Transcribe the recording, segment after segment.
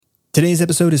Today's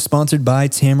episode is sponsored by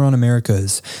Tamron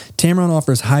Americas. Tamron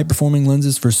offers high-performing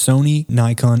lenses for Sony,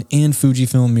 Nikon, and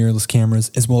Fujifilm mirrorless cameras,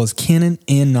 as well as Canon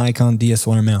and Nikon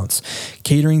DSLR mounts,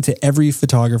 catering to every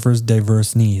photographer's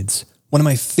diverse needs. One of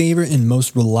my favorite and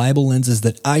most reliable lenses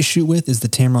that I shoot with is the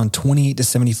Tamron 28 to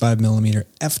 75mm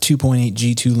f2.8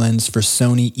 G2 lens for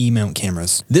Sony E-mount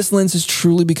cameras. This lens has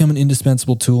truly become an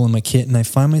indispensable tool in my kit, and I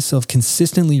find myself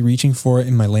consistently reaching for it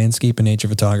in my landscape and nature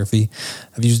photography.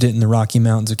 I've used it in the Rocky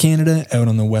Mountains of Canada, out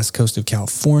on the west coast of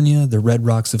California, the Red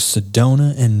Rocks of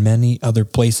Sedona, and many other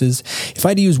places. If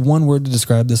I had to use one word to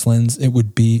describe this lens, it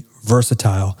would be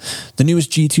versatile. The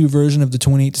newest G2 version of the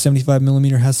 28 to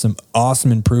 75mm has some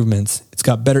awesome improvements. It's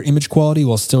got better image quality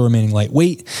while still remaining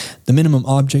lightweight. The minimum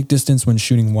object distance when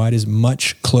shooting wide is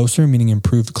much closer, meaning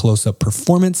improved close-up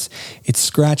performance. It's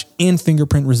scratch and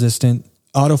fingerprint resistant.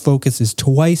 Autofocus is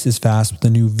twice as fast with the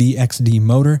new VXD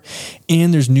motor,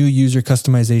 and there's new user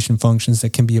customization functions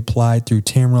that can be applied through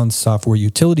Tamron's software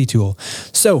utility tool.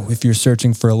 So if you're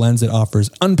searching for a lens that offers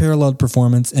unparalleled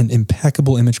performance and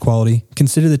impeccable image quality,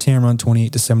 consider the Tamron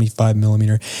 28 to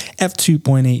 75mm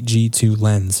f2.8 G2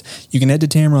 lens. You can head to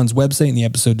Tamron's website in the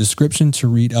episode description to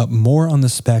read up more on the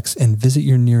specs and visit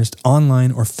your nearest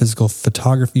online or physical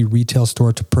photography retail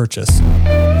store to purchase.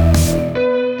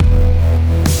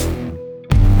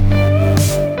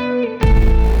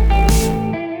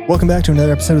 Welcome back to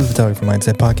another episode of the Photographer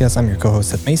Mindset Podcast. I'm your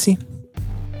co-host, Seth Macy.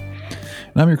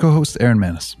 And I'm your co-host, Aaron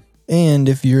Manis. And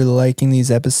if you're liking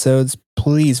these episodes,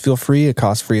 please feel free. A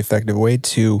cost-free, effective way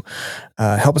to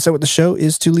help us out with the show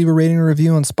is to leave a rating or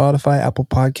review on Spotify, Apple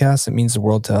Podcasts. It means the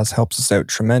world to us, helps us out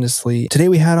tremendously. Today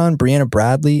we had on Bryanna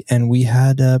Bradley, and we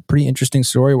had a pretty interesting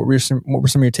story. What were some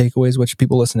of your takeaways? What should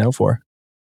people listen out for?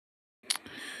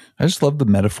 I just love the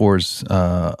metaphors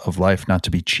of life, not to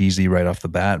be cheesy right off the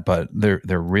bat, but they're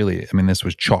really, I mean, this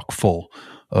was chock full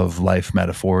of life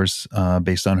metaphors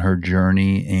based on her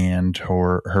journey and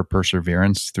her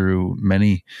perseverance through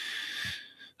many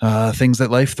things that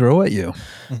life throw at you.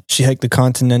 She hiked the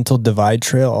Continental Divide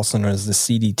Trail, also known as the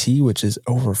CDT, which is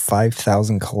over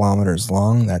 5,000 kilometers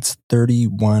long. That's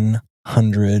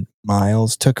 3,100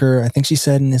 miles. Took her, I think she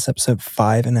said in this episode,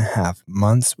 5.5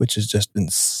 months, which is just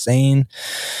insane.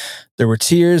 There were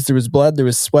tears, there was blood, there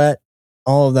was sweat,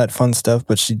 all of that fun stuff,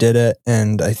 but she did it.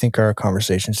 And I think our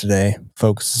conversation today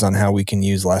focuses on how we can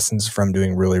use lessons from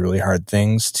doing really, really hard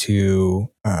things to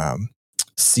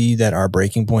see that our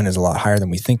breaking point is a lot higher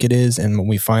than we think it is. And when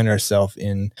we find ourselves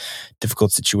in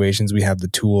difficult situations, we have the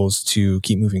tools to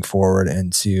keep moving forward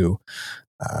and to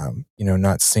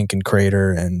not sink and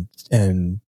crater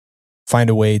and find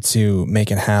a way to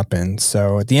make it happen.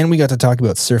 So at the end, we got to talk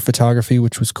about surf photography,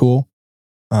 which was cool.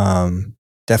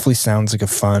 Definitely sounds like a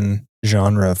fun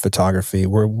genre of photography.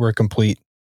 We're complete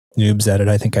noobs at it.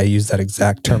 I think I use that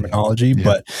exact terminology,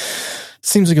 but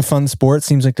seems like a fun sport.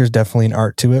 Seems like there's definitely an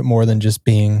art to it more than just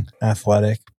being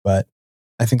athletic. But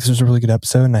I think this was a really good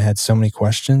episode, and I had so many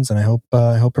questions, and I hope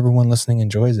everyone listening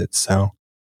enjoys it. So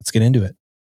let's get into it.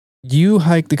 You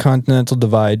hiked the Continental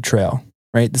Divide Trail,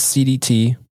 right? The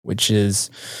CDT, which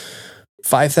is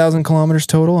 5,000 kilometers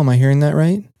total. Am I hearing that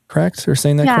right? Correct? Or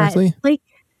saying that correctly? Like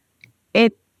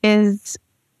it is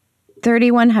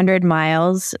 3,100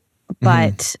 miles,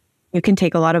 but you can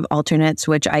take a lot of alternates,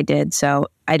 which I did. So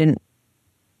I didn't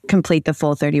complete the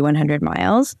full 3,100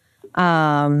 miles.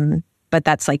 But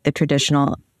that's like the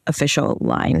traditional official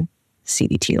line.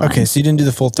 CDT line. Okay, so you didn't do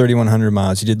the full 3,100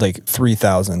 miles. You did like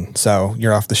 3,000. So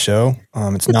you're off the show.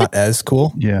 It's not as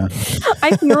cool. Yeah.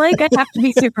 I feel like I have to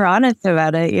be super honest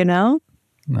about it, you know?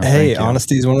 No, hey,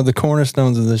 honesty is one of the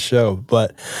cornerstones of this show.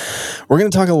 But we're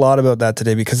going to talk a lot about that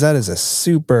today because that is a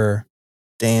super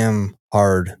damn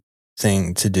hard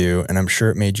thing to do. And I'm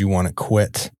sure it made you want to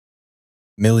quit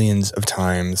millions of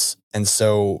times. And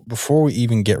so before we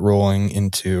even get rolling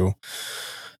into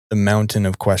the mountain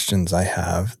of questions I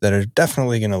have that are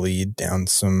definitely going to lead down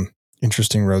some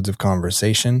interesting roads of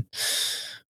conversation.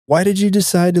 Why did you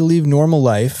decide to leave normal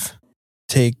life,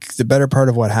 take the better part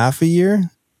of half a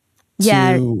year?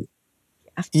 Yeah.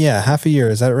 Half a year.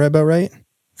 Is that about right?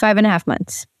 5.5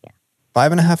 months. Yeah.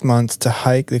 5.5 months to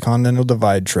hike the Continental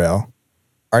Divide Trail.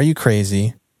 Are you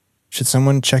crazy? Should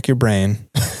someone check your brain?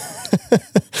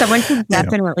 Someone should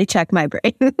definitely check my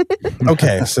brain.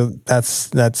 Okay, so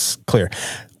that's clear.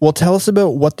 Well, tell us about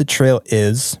what the trail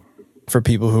is for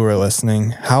people who are listening,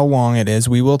 how long it is.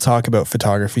 We will talk about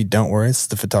photography. Don't worry, it's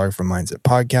the Photographer Mindset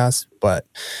Podcast, but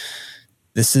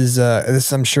this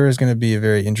I'm sure is going to be a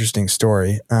very interesting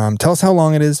story. Tell us how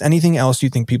long it is. Anything else you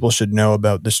think people should know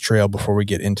about this trail before we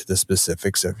get into the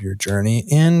specifics of your journey?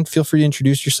 And feel free to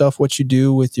introduce yourself, what you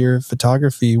do with your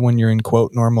photography when you're in,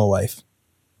 quote, normal life.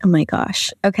 Oh my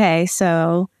gosh. Okay.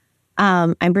 So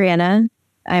I'm Bryanna.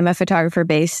 I'm a photographer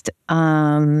based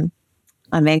on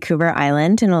Vancouver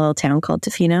Island in a little town called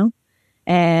Tofino.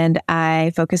 And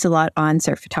I focus a lot on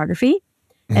surf photography.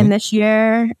 Mm-hmm. And this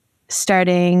year,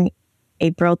 starting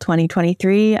April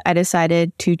 2023, I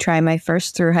decided to try my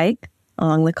first thru hike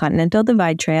along the Continental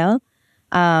Divide Trail.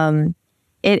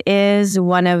 It is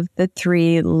one of the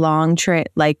 3 longer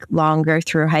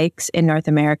thru hikes in North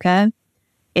America.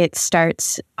 It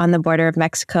starts on the border of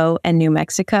Mexico and New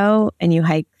Mexico, and you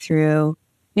hike through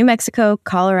New Mexico,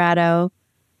 Colorado,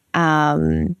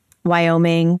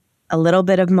 Wyoming, a little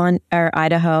bit of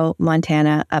Idaho,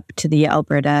 Montana, up to the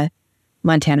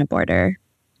Alberta-Montana border.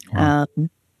 Wow.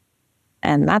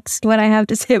 And that's what I have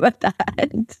to say about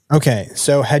that. Okay.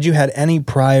 So had you had any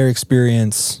prior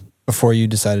experience before you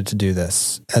decided to do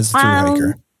this as a thru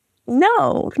hiker?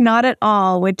 No, not at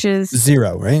all, which is...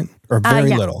 0, right? Or very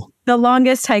little? The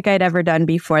longest hike I'd ever done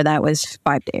before that was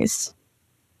 5 days.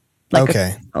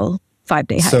 Okay. A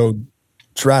 5-day hike. So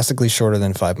drastically shorter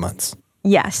than 5 months.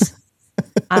 Yes.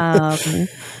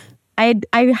 I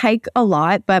hike a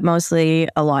lot, but mostly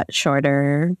a lot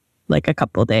shorter, like a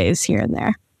couple days here and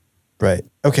there. Right.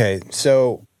 Okay.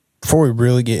 So before we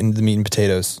really get into the meat and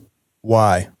potatoes,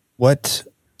 why? What?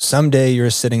 Someday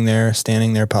you're standing there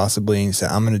possibly, and you say,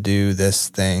 I'm going to do this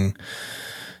thing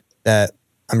that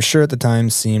I'm sure at the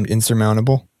time seemed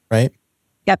insurmountable, right?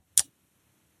 Yep.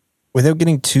 Without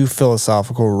getting too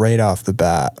philosophical right off the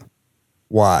bat,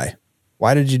 why?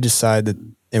 Why did you decide that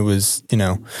it was,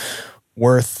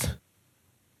 worth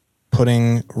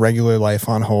putting regular life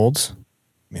on hold?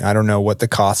 I mean, I don't know what the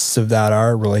costs of that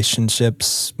are,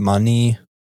 relationships, money,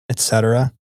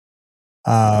 etc.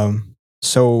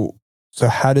 So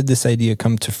how did this idea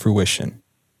come to fruition?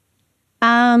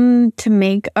 To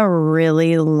make a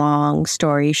really long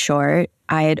story short,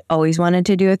 I had always wanted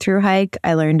to do a thru hike.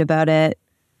 I learned about it,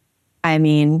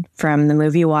 from the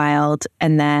movie Wild.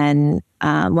 And then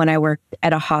when I worked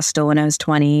at a hostel when I was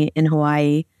 20 in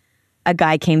Hawaii, a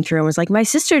guy came through and was like, my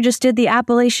sister just did the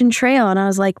Appalachian Trail. And I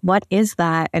was like, what is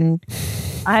that? And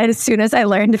as soon as I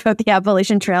learned about the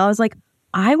Appalachian Trail, I was like,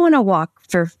 I want to walk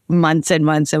for months and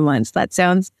months and months. That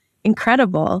sounds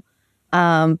incredible.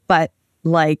 But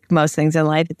like most things in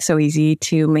life, it's so easy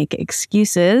to make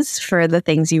excuses for the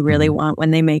things you really want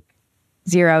when they make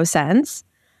 0 sense.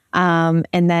 And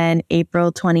then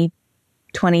April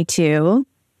 2022,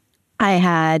 I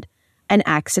had an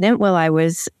accident while I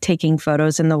was taking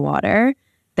photos in the water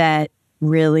that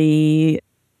really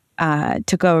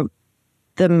took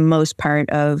the most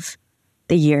part of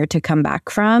the year to come back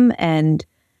from. And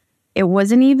it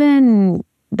wasn't even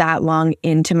that long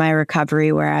into my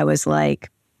recovery where I was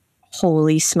like,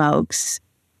 holy smokes,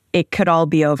 it could all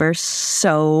be over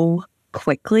so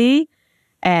quickly.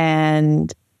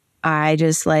 And I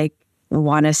just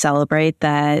want to celebrate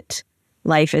that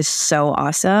life is so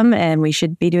awesome and we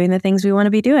should be doing the things we want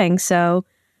to be doing. So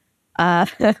I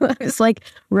was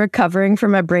recovering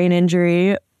from a brain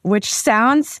injury, which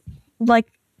sounds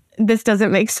like this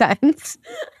doesn't make sense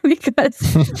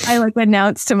because I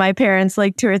announced to my parents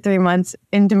 2 or 3 months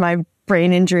into my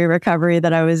brain injury recovery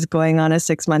that I was going on a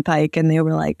 6-month hike, and they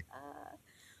were like,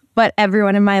 but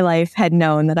everyone in my life had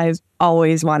known that I've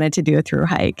always wanted to do a thru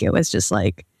hike. It was just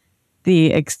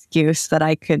the excuse that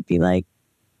I could be like,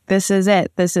 this is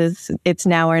it. It's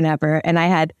now or never. And I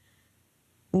had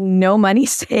no money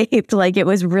saved. It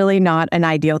was really not an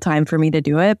ideal time for me to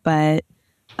do it, but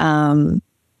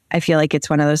I feel like it's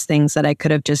one of those things that I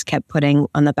could have just kept putting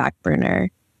on the back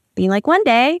burner, being like, one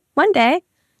day.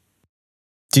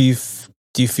 Do you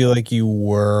feel like you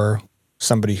were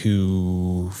somebody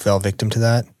who fell victim to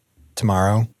that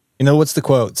tomorrow? What's the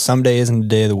quote? Someday isn't the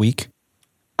day of the week.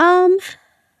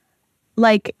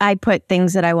 I put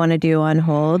things that I want to do on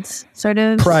hold, sort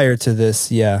of. Prior to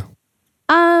this, yeah.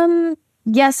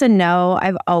 Yes and no.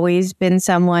 I've always been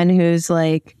someone who's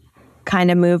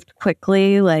kind of moved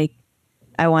quickly.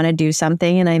 I want to do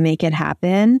something and I make it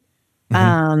happen.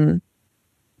 Mm-hmm.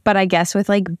 But I guess with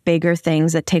bigger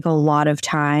things that take a lot of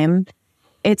time,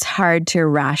 it's hard to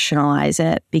rationalize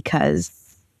it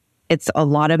because it's a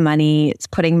lot of money. It's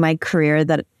putting my career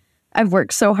that I've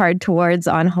worked so hard towards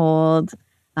on hold.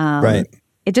 Right.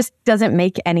 It just doesn't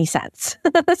make any sense.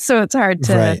 So it's hard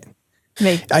to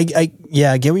make. I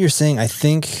get what you're saying. I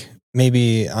think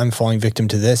maybe I'm falling victim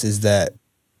to this is that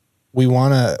we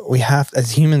have,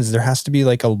 as humans, there has to be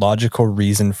a logical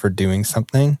reason for doing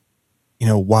something.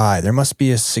 Why? There must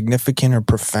be a significant or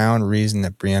profound reason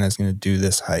that Bryanna's going to do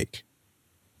this hike.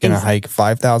 Going to hike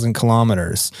 5,000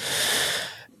 kilometers.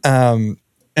 And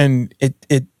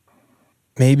it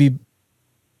maybe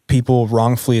people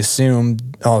wrongfully assume,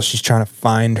 oh, she's trying to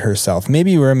find herself.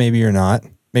 Maybe you were, maybe you're not.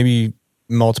 Maybe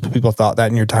multiple people thought that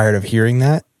and you're tired of hearing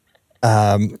that.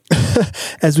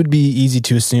 As would be easy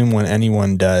to assume when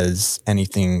anyone does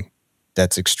anything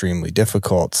that's extremely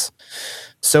difficult.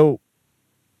 So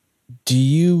do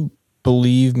you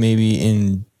believe maybe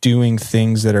in doing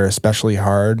things that are especially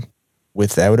hard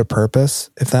without a purpose,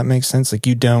 if that makes sense? Like,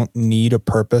 you don't need a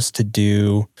purpose to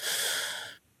do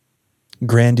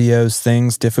grandiose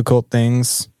things, difficult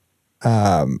things.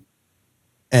 And,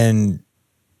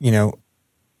 you know,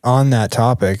 on that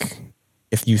topic,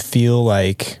 if you feel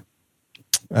like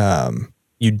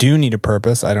you do need a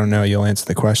purpose, I don't know, you'll answer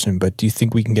the question, but do you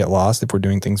think we can get lost if we're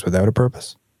doing things without a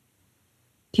purpose?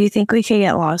 Do you think we can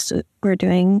get lost if we're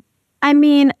doing? I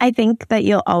mean, I think that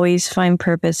you'll always find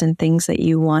purpose in things that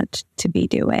you want to be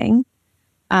doing.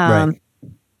 Right.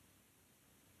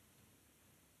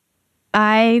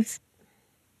 I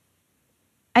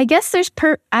guess there's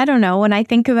I don't know, when I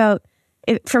think about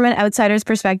it from an outsider's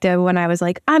perspective, when I was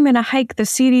like, I'm going to hike the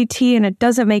CDT and it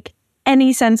doesn't make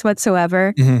any sense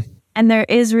whatsoever. Mm-hmm. And there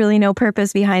is really no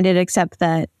purpose behind it except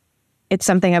that it's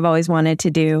something I've always wanted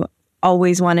to do,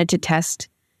 always wanted to test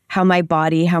how my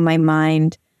body, how my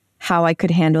mind, how I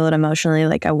could handle it emotionally.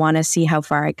 Like, I want to see how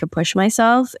far I could push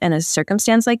myself in a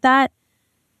circumstance like that.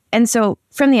 And so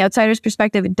from the outsider's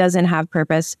perspective, it doesn't have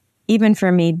purpose. Even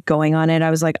for me going on it, I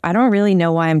was like, I don't really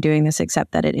know why I'm doing this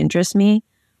except that it interests me.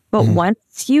 But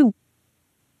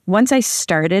once I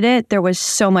started it, there was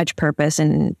so much purpose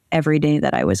in every day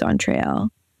that I was on trail.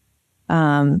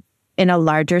 In a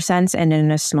larger sense and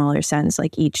in a smaller sense,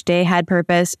 like each day had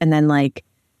purpose. And then like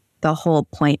the whole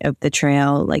point of the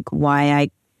trail, like why I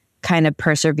kind of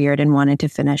persevered and wanted to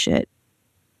finish it,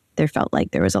 there felt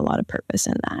like there was a lot of purpose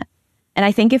in that. And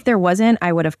I think if there wasn't,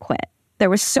 I would have quit. There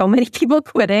were so many people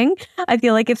quitting. I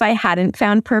feel like if I hadn't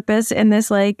found purpose in this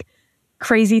like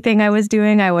crazy thing I was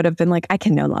doing, I would have been like, I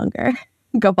can no longer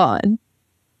go on.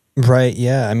 Right.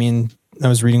 Yeah. I mean, I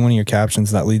was reading one of your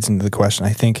captions that leads into the question.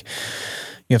 I think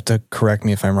you have to correct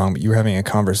me if I'm wrong, but you were having a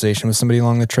conversation with somebody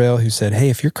along the trail who said, hey,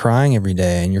 if you're crying every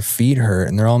day and your feet hurt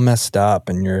and they're all messed up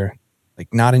and you're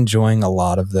like not enjoying a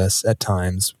lot of this at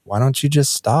times, why don't you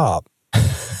just stop?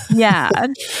 Yeah.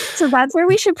 So that's where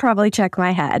we should probably check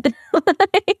my head.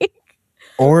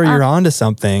 Or you're onto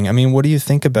something. I mean, what do you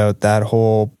think about that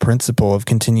whole principle of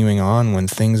continuing on when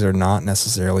things are not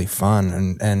necessarily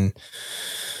fun? And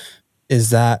is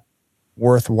that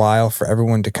worthwhile for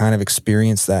everyone to kind of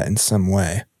experience that in some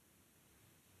way?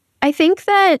 I think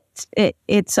that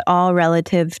it's all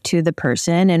relative to the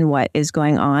person and what is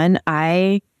going on.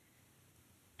 I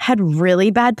had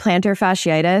really bad plantar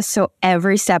fasciitis, so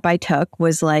every step I took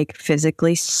was like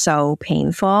physically so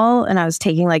painful, and I was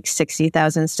taking like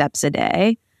 60,000 steps a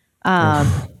day.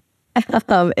 Have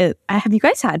you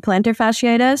guys had plantar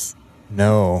fasciitis?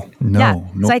 No. Yeah,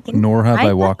 so nor have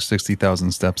I walked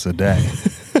 60,000 steps a day.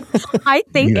 I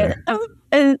think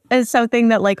it is something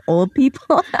that like old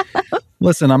people have.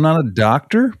 Listen, I'm not a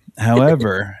doctor.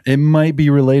 However, it might be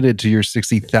related to your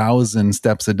 60,000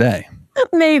 steps a day.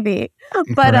 Maybe.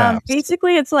 But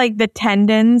basically it's like the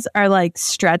tendons are like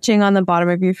stretching on the bottom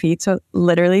of your feet. So it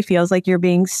literally feels like you're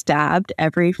being stabbed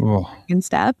every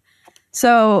step.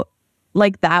 So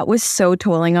like that was so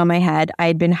tolling on my head. I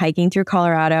had been hiking through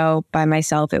Colorado by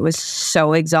myself. It was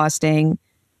so exhausting.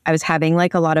 I was having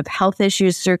like a lot of health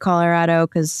issues through Colorado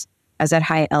because I was at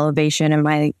high elevation and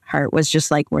my heart was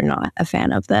just like, we're not a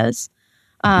fan of this.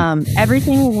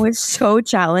 Everything was so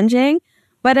challenging.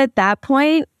 But at that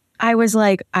point, I was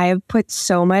like, I have put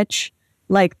so much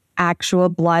like actual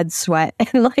blood, sweat,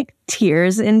 and like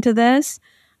tears into this.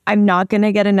 I'm not going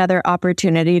to get another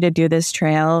opportunity to do this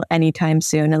trail anytime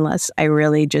soon unless I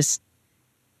really just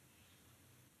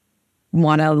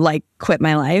want to like quit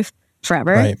my life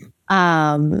forever. Right.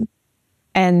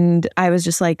 And I was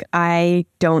just like, I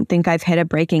don't think I've hit a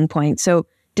breaking point. So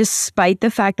despite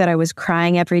the fact that I was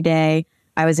crying every day,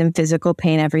 I was in physical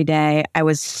pain every day, I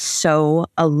was so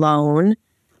alone.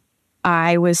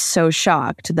 I was so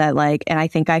shocked that like, and I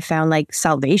think I found like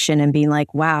salvation in being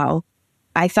like, wow,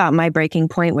 I thought my breaking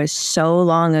point was so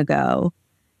long ago.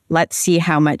 Let's see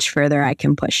how much further I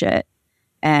can push it.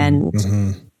 And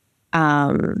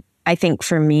I think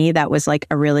for me, that was like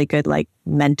a really good like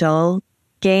mental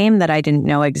game that I didn't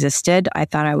know existed. I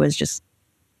thought I was just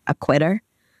a quitter.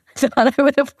 I thought I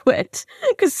would have quit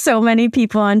because so many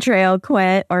people on trail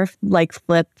quit or like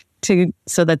flipped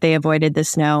so that they avoided the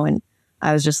snow. And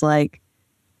I was just like,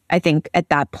 I think at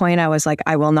that point I was like,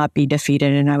 I will not be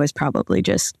defeated. And I was probably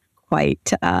just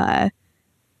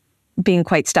being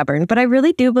quite stubborn. But I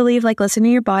really do believe like listen to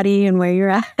your body and where you're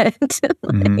at.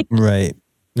 Right.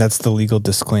 That's the legal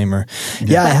disclaimer.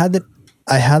 Yeah, I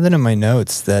had that in my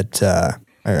notes that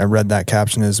I read that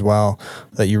caption as well,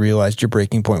 that you realized your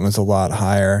breaking point was a lot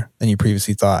higher than you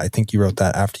previously thought. I think you wrote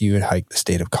that after you had hiked the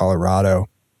state of Colorado.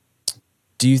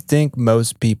 Do you think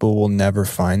most people will never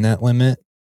find that limit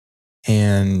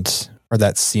or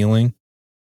that ceiling?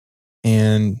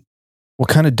 And what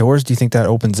kind of doors do you think that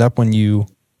opens up when you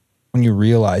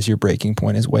realize your breaking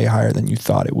point is way higher than you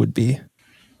thought it would be?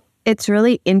 It's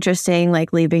really interesting,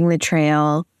 like leaving the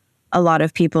trail. A lot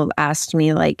of people have asked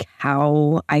me like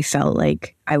how I felt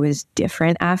like I was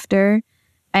different after.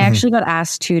 I actually got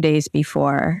asked 2 days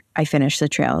before I finished the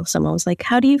trail. Someone was like,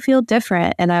 how do you feel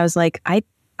different? And I was like, I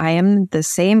am the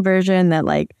same version that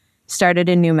like started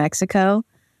in New Mexico.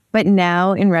 But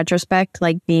now in retrospect,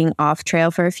 like being off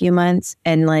trail for a few months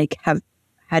and like have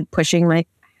had pushed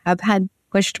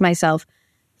myself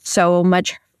so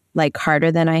much like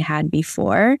harder than I had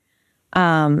before.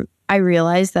 I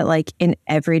realized that like in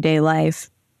everyday life,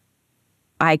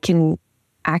 I can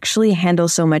actually handle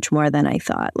so much more than I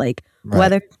thought. Like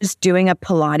whether just doing a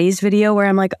Pilates video where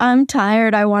I'm like, I'm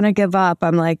tired, I want to give up.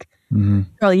 I'm like,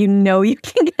 girl, you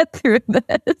can get through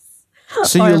this.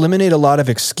 So you eliminate a lot of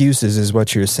excuses is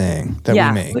what you're saying that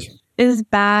we make. Which is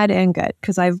bad and good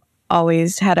because I've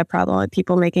always had a problem with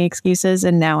people making excuses.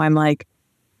 And now I'm like,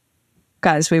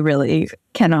 guys, we really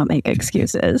cannot make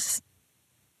excuses.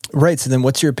 Right. So then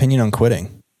what's your opinion on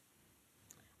quitting?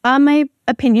 My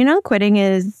opinion on quitting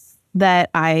is that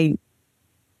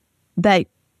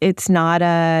it's not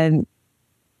a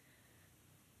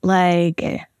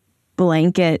like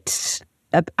blanket.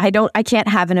 I can't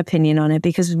have an opinion on it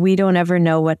because we don't ever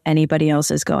know what anybody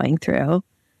else is going through.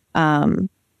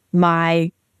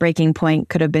 My breaking point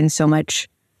could have been so much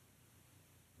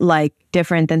like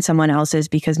different than someone else's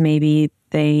because maybe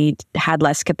they had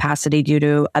less capacity due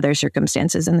to other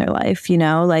circumstances in their life,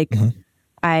 like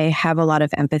I have a lot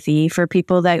of empathy for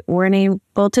people that weren't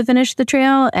able to finish the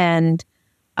trail. And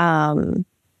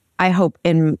I hope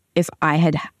if I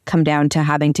had come down to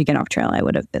having to get off trail, I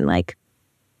would have been like,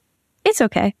 it's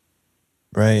okay.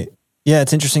 Right. Yeah.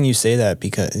 It's interesting you say that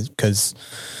because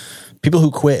people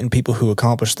who quit and people who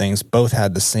accomplish things both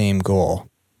had the same goal.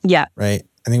 Yeah. Right.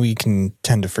 I think we can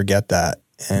tend to forget that.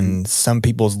 And some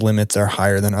people's limits are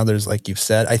higher than others, like you've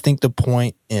said. I think the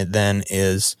point then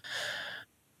is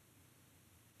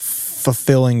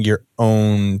fulfilling your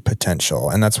own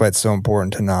potential. And that's why it's so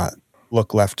important to not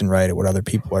look left and right at what other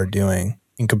people are doing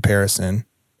in comparison.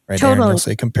 Right, totally. Aaron, you'll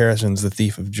say comparison's the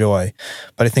thief of joy.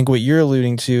 But I think what you're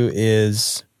alluding to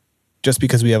is just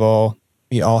because we all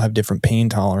have different pain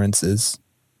tolerances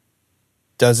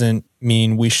doesn't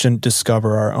mean we shouldn't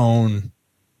discover our own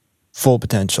full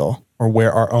potential or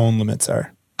where our own limits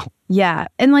are. Yeah.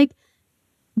 And like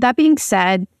that being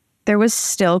said, there was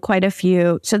still quite a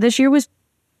few. So this year was,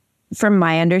 from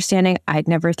my understanding, I'd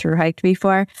never thru hiked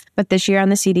before, but this year on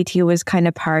the CDT was kind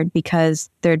of hard because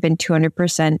there had been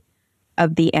 200%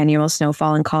 of the annual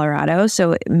snowfall in Colorado.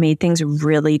 So it made things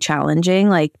really challenging.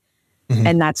 Like,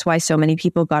 and that's why so many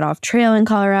people got off trail in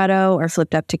Colorado or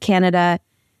flipped up to Canada.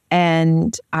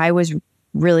 And I was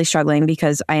really struggling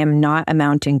because I am not a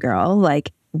mountain girl,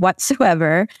 like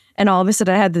whatsoever. And all of a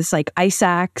sudden I had this like ice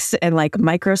axe and like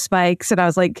micro spikes. And I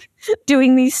was like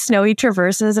doing these snowy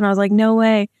traverses and I was like, no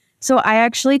way. So I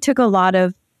actually took a lot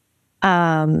of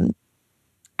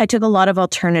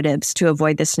alternatives to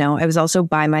avoid the snow. I was also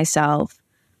by myself.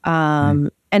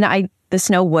 And the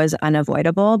snow was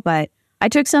unavoidable, but I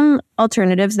took some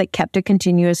alternatives that kept a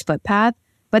continuous footpath,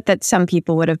 but that some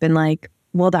people would have been like,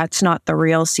 well, that's not the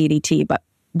real CDT, but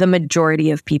the majority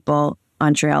of people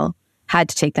on trail had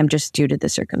to take them just due to the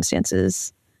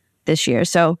circumstances this year.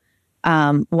 So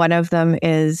one of them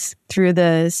is through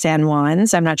the San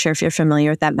Juans. I'm not sure if you're familiar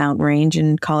with that mountain range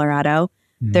in Colorado.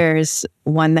 There's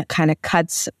one that kind of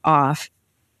cuts off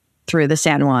through the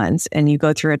San Juans and you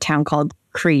go through a town called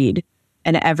Creed,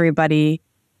 and everybody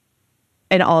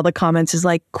in all the comments is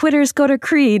like, quitters go to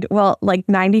Creed. Well, like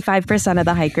 95% of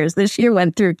the hikers this year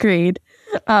went through Creed.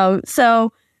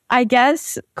 So I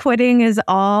guess quitting is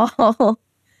all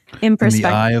in perspective.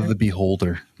 In the eye of the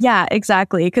beholder. Yeah,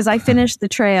 exactly. Because I finished the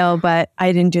trail, but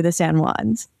I didn't do the San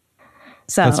Juans.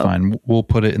 So that's fine. We'll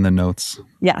put it in the notes.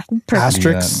 Yeah.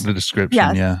 Asterisks? The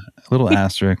description. Yeah. Little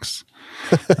asterisks.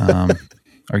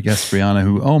 Our guest, Bryanna,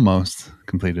 who almost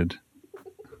completed.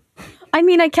 I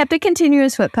mean, I kept a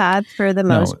continuous footpath for the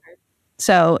most part.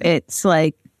 So it's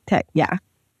like,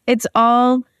 it's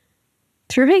all,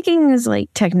 through hiking is like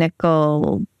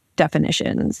technical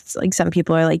definitions. Like some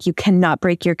people are like, you cannot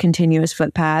break your continuous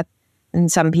footpath. And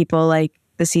some people like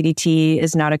the CDT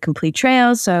is not a complete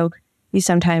trail. So you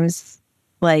sometimes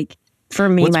like for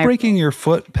me, what's breaking your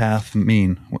footpath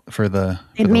mean for the?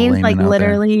 It means like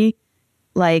literally,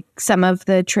 like some of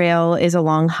the trail is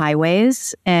along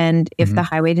highways, and if the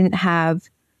highway didn't have,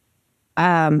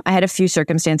 I had a few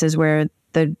circumstances where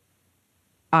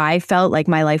I felt like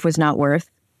my life was not worth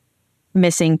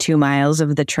missing 2 miles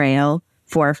of the trail,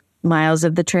 4 miles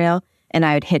of the trail, and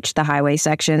I would hitch the highway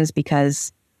sections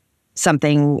because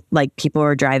something like people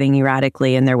were driving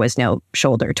erratically and there was no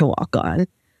shoulder to walk on.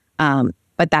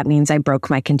 But that means I broke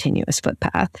my continuous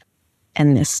footpath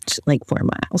and missed like 4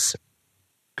 miles.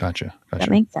 Gotcha. That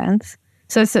makes sense.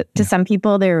 So to some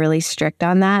people, they're really strict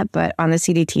on that. But on the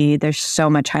CDT, there's so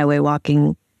much highway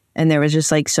walking and there was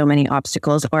just like so many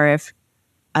obstacles. Or if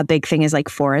a big thing is like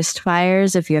forest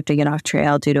fires, if you have to get off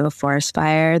trail due to a forest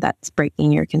fire, that's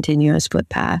breaking your continuous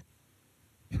footpath.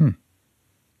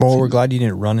 Well, we're glad you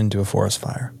didn't run into a forest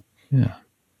fire. Yeah.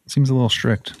 Seems a little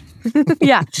strict.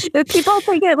 Yeah. People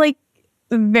take it like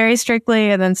very strictly.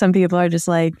 And then some people are just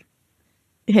like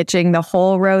hitching the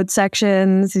whole road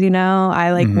sections, you know?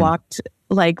 I like walked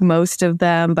like most of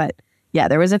them. But yeah,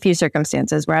 there was a few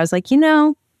circumstances where I was like, you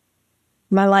know,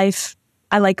 I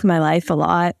like my life a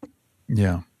lot.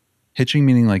 Yeah. Hitching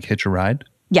meaning like hitch a ride?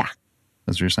 Yeah.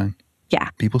 That's what you're saying? Yeah.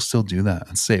 People still do that.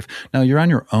 It's safe. Now you're on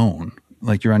your own.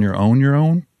 Like you're on your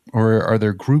own? Or are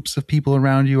there groups of people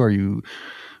around you? Are you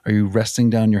resting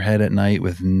down your head at night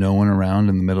with no one around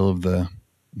in the middle of the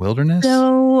wilderness?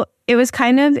 So it was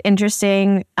kind of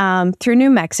interesting. Through New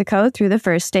Mexico, through the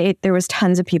first state, there was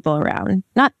tons of people around.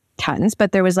 Not tons,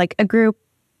 but there was like a group,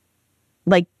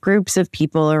 like groups of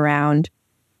people around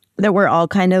that were all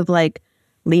kind of like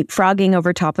leapfrogging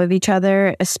over top of each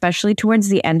other, especially towards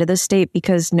the end of the state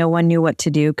because no one knew what to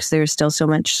do because there was still so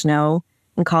much snow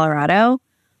in Colorado.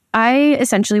 I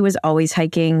essentially was always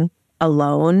hiking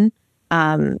alone.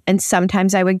 And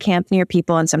sometimes I would camp near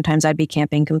people and sometimes I'd be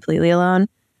camping completely alone.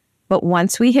 But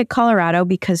once we hit Colorado,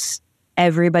 because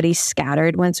everybody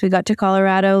scattered once we got to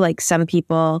Colorado, like some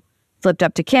people flipped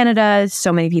up to Canada,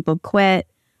 so many people quit.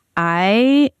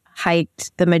 I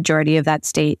hiked the majority of that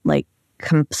state like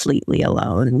completely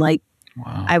alone. Like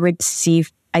wow.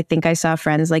 I think I saw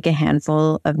friends like a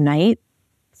handful of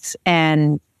nights,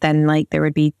 and then like there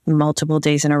would be multiple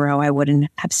days in a row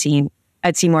I'd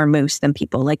see more moose than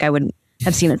people. Like I wouldn't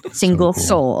have seen a single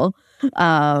soul.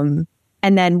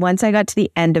 And then once I got to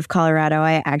the end of Colorado,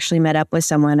 I actually met up with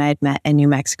someone I'd met in New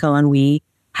Mexico and we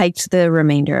hiked the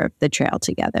remainder of the trail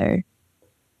together.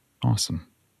 Awesome.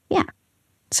 Yeah.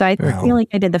 So I feel like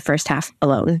I did the first half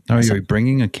alone. Are you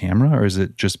bringing a camera or is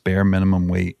it just bare minimum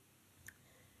weight?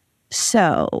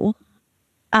 So...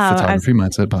 Photography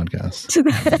Mindset Podcast.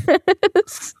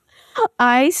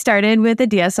 I started with a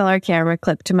DSLR camera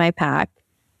clipped to my pack,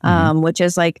 which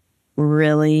is like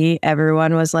really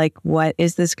everyone was like, what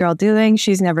is this girl doing?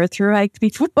 She's never thru hiked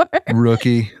before.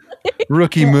 Rookie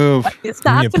move.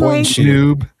 Stop doing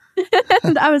noob.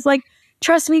 And I was like,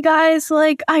 trust me guys,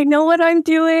 like I know what I'm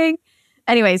doing.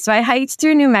 Anyway, so I hiked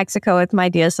through New Mexico with my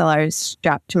DSLR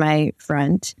strapped to my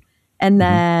front. And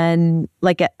then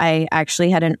like I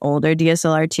actually had an older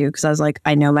DSLR too, because I was like,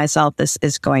 I know myself, this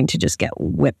is going to just get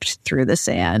whipped through the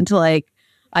sand. Like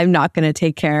I'm not going to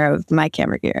take care of my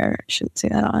camera gear. I shouldn't say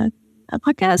that on a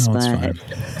podcast,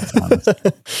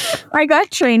 but I got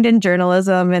trained in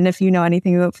journalism. And if you know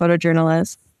anything about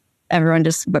photojournalists, everyone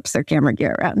just whips their camera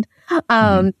gear around.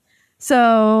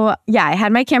 So yeah, I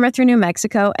had my camera through New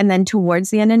Mexico. And then towards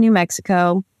the end of New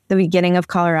Mexico, the beginning of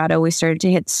Colorado, we started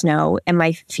to hit snow and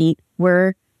my feet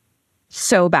were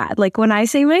so bad. Like when I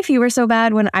say my feet were so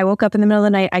bad, when I woke up in the middle of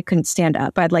the night, I couldn't stand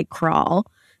up. I'd like crawl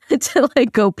to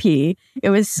like go pee.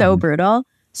 It was so brutal.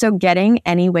 So getting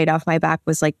any weight off my back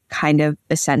was like kind of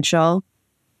essential.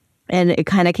 And it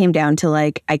kind of came down to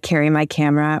like, I carry my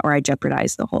camera or I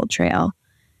jeopardize the whole trail.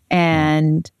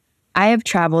 And I have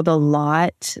traveled a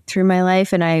lot through my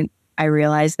life. And I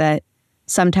realized that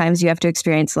sometimes you have to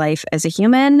experience life as a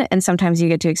human and sometimes you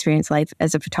get to experience life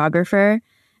as a photographer.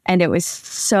 And it was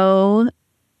so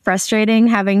frustrating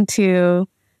having to,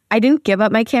 I didn't give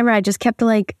up my camera. I just kept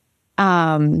like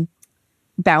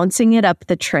bouncing it up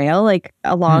the trail, like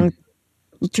along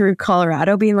through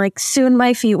Colorado, being like, soon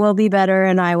my feet will be better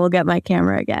and I will get my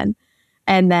camera again.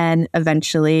 And then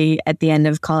eventually at the end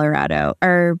of Colorado,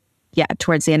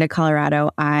 towards the end of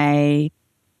Colorado, I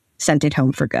sent it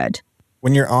home for good.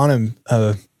 When you're on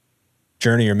a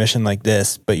journey or mission like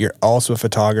this, but you're also a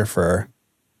photographer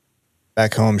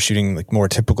back home shooting like more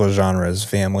typical genres,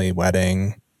 family,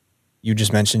 wedding, you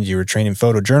just mentioned you were trained in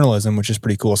photojournalism, which is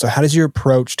pretty cool. So how does your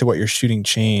approach to what you're shooting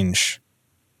change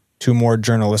to a more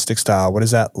journalistic style? What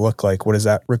does that look like? What does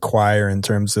that require in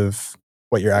terms of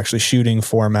what you're actually shooting,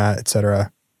 format,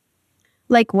 etc.?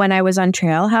 Like when I was on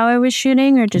trail, how I was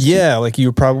shooting, or just Yeah, like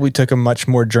you probably took a much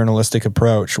more journalistic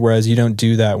approach, whereas you don't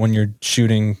do that when you're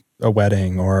shooting a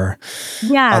wedding or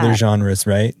other genres,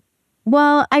 right?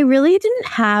 Well, I really didn't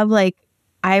have like,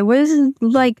 I was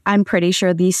like, I'm pretty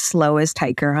sure the slowest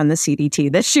hiker on the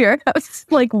CDT this year. I was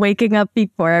like waking up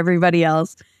before everybody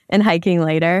else and hiking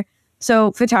later.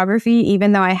 So photography,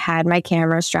 even though I had my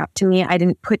camera strapped to me, I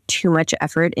didn't put too much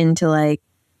effort into like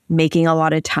making a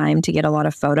lot of time to get a lot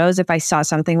of photos. If I saw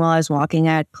something while I was walking,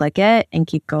 I'd click it and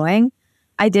keep going.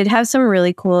 I did have some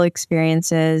really cool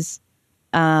experiences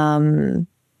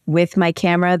with my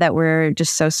camera that were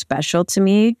just so special to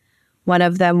me. One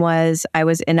of them was I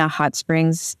was in a hot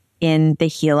springs in the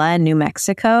Gila, New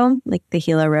Mexico, like the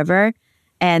Gila River.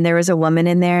 And there was a woman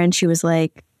in there and she was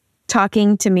like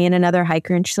talking to me and another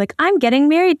hiker. And she's like, I'm getting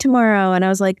married tomorrow. And I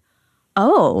was like,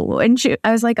 oh, and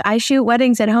I was like, I shoot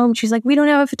weddings at home. She's like, we don't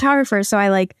have a photographer. So I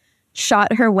like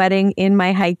shot her wedding in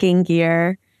my hiking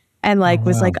gear and like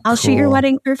was like, I'll shoot your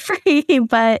wedding for free,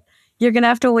 but you're going to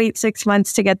have to wait 6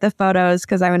 months to get the photos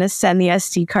because I'm going to send the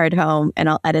SD card home and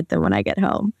I'll edit them when I get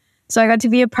home. So I got to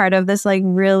be a part of this like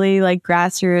really like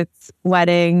grassroots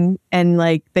wedding and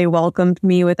like they welcomed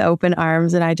me with open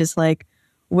arms and I just like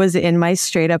was in my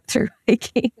straight up through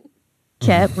hiking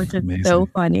kit, which is so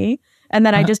funny. And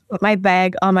then I just put my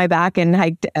bag on my back and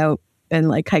hiked out and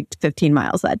like hiked 15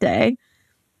 miles that day.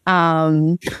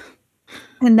 And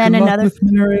then Good another luck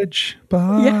with marriage.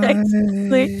 Bye. Yeah,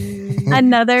 exactly.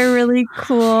 Another really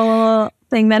cool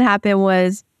thing that happened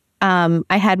was I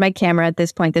had my camera at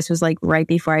this point. This was like right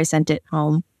before I sent it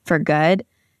home for good.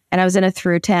 And I was in a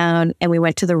through town and we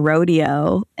went to the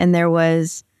rodeo and there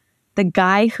was the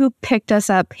guy who picked us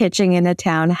up hitching into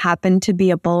town happened to be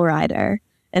a bull rider.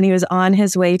 And he was on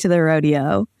his way to the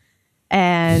rodeo.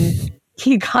 And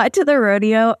he got to the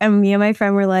rodeo and me and my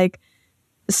friend were like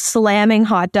slamming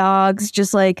hot dogs.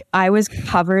 Just like I was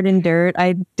covered in dirt.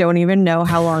 I don't even know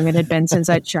how long it had been since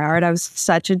I'd showered. I was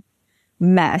such a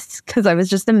mess because I was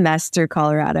just a mess through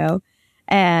Colorado.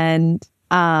 And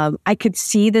I could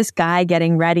see this guy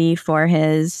getting ready for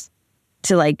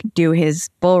to like do his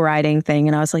bull riding thing.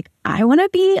 And I was like, I want to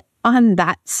be on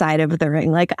that side of the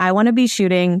ring. Like I want to be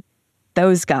shooting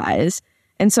those guys.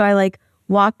 And so I like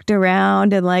walked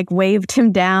around and like waved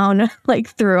him down like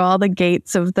through all the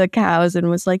gates of the cows and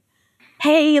was like,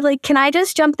 hey, like, can I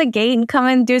just jump the gate and come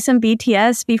and do some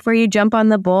BTS before you jump on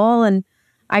the bull? And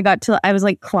I was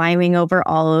like climbing over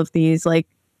all of these like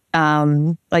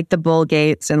the bull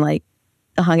gates and like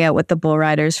hung out with the bull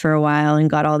riders for a while and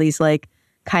got all these like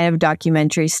kind of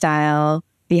documentary style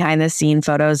behind the scene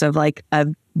photos of like a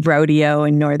rodeo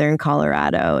in northern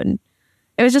Colorado. And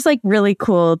it was just like really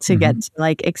cool to get to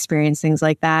like experience things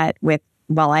like that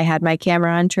while I had my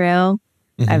camera on trail.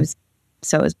 It was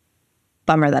a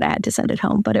bummer that I had to send it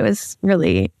home, but it was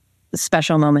really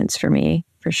special moments for me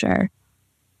for sure.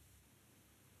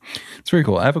 It's very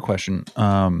cool. I have a question.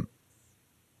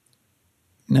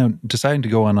 Now, deciding to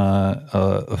go on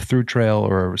a through trail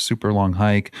or a super long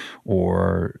hike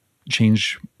or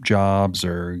change jobs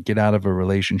or get out of a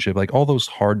relationship, like all those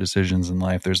hard decisions in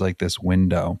life, there's like this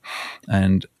window.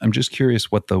 And I'm just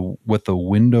curious what the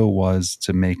window was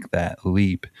to make that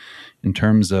leap in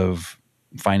terms of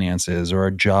finances or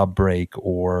a job break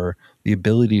or the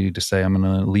ability to say, I'm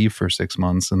going to leave for 6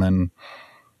 months and then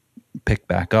pick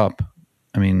back up.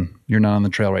 I mean, you're not on the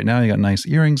trail right now. You got nice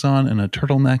earrings on and a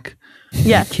turtleneck.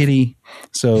 Yeah. Kitty.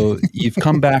 So you've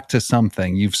come back to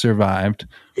something. You've survived.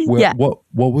 What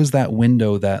was that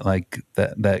window that like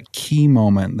that key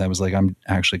moment that was like, I'm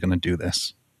actually going to do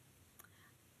this?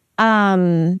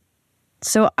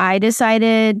 So I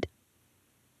decided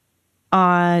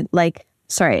on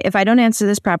sorry, if I don't answer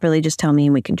this properly, just tell me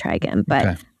and we can try again. But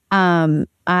okay.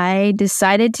 I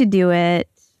decided to do it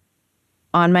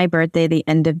on my birthday, the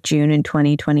end of June in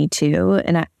 2022.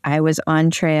 And I was on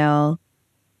trail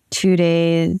 2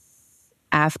 days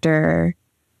after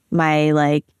my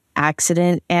like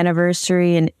accident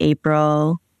anniversary in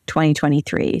April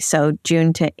 2023. So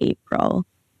June to April.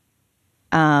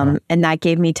 And that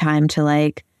gave me time to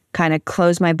like kind of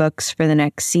close my books for the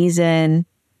next season,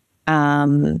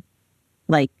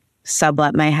 like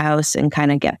sublet my house and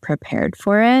kind of get prepared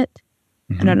for it.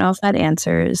 I don't know if that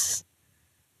answers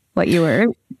what you were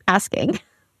asking.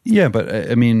 Yeah, but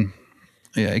I mean,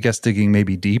 I guess digging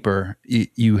maybe deeper,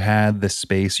 you had the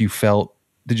space.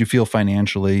 Did you feel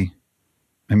financially?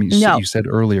 I mean, no. You said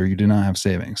earlier you did not have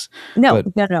savings. No.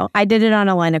 I did it on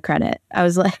a line of credit. I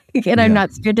was like, and I'm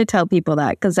not scared to tell people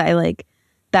that because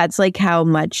that's like how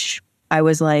much I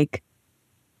was like,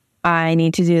 I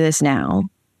need to do this now.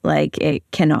 Like it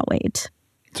cannot wait.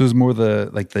 So it's more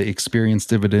the experience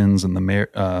dividends and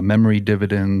the memory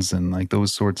dividends and like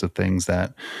those sorts of things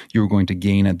that you were going to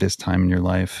gain at this time in your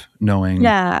life, knowing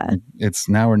it's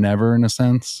now or never in a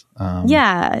sense. I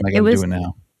got to do it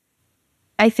now.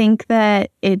 I think that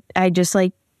I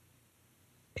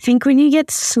think when you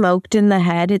get smoked in the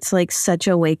head, it's like such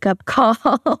a wake up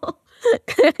call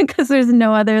because there's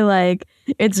no other, like,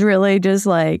 it's really just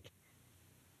like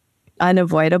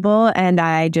unavoidable. And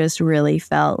I just really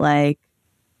felt like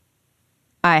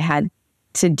I had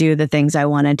to do the things I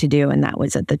wanted to do, and that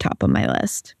was at the top of my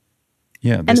list.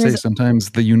 Yeah, they say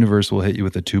sometimes the universe will hit you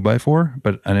with a 2x4,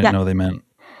 but I didn't know they meant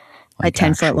like a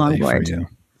 10-foot longboard. For you.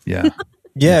 Yeah.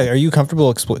 Yeah. Are you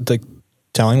comfortable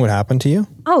telling what happened to you?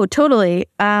 Oh, totally.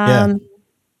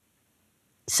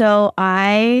 So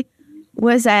I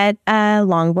was at a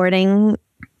longboarding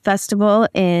festival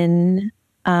in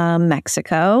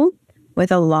Mexico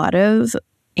with a lot of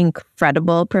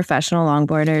incredible professional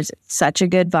longboarders. Such a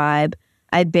good vibe.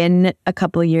 I'd been a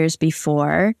couple years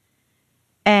before.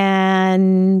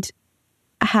 And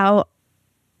I'm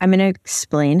going to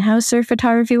explain how surf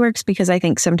photography works because I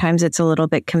think sometimes it's a little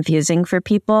bit confusing for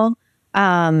people.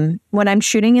 When I'm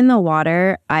shooting in the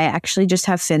water, I actually just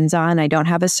have fins on. I don't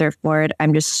have a surfboard.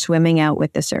 I'm just swimming out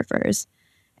with the surfers.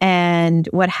 And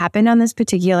what happened on this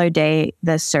particular day,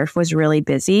 the surf was really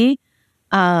busy.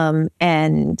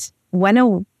 And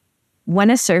when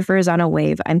a surfer is on a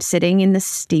wave, I'm sitting in the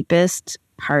steepest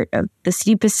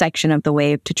section of the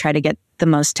wave to try to get the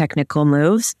most technical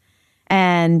moves.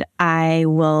 And I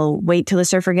will wait till the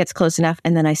surfer gets close enough,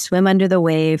 and then I swim under the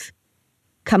wave,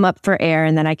 come up for air,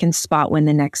 and then I can spot when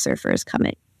the next surfer is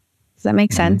coming. Does that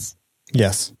make sense?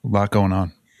 Yes. A lot going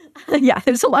on. Yeah,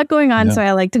 there's a lot going on. Yeah. So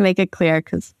I like to make it clear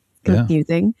because it's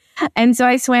confusing. Yeah. And so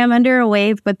I swam under a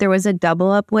wave, but there was a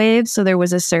double up wave. So there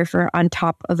was a surfer on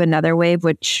top of another wave,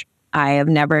 which I have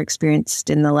never experienced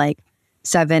in the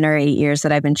 7 or 8 years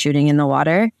that I've been shooting in the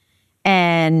water.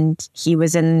 And he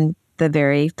was in the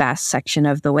very fast section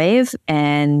of the wave,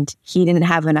 and he didn't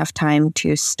have enough time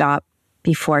to stop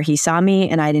before he saw me,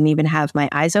 and I didn't even have my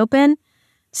eyes open.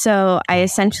 So I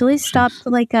essentially stopped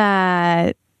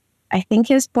I think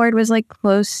his board was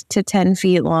close to 10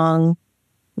 feet long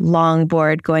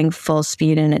board going full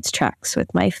speed in its tracks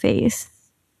with my face.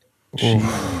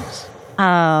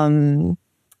 I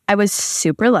was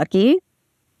super lucky.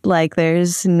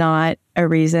 There's not a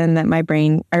reason that my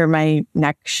brain or my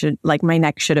neck should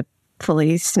have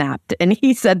fully snapped. And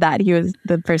he said that. He was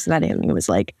the person that hit me was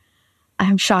like,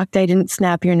 I'm shocked I didn't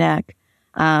snap your neck.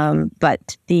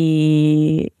 But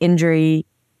the injury,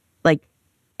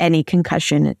 any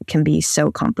concussion, can be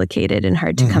so complicated and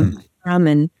hard to come from.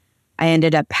 And I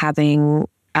ended up having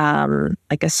a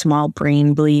small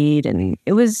brain bleed. And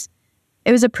it was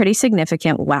a pretty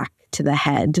significant whack to the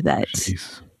head that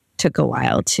took a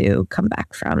while to come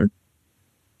back from.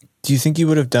 Do you think you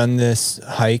would have done this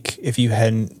hike if you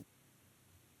hadn't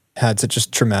had such a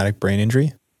traumatic brain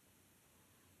injury?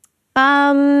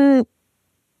 I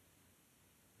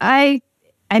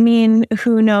mean,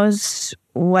 who knows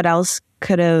what else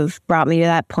could have brought me to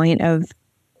that point of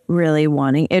really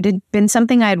wanting. It had been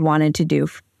something I'd wanted to do,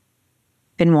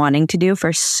 been wanting to do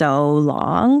for so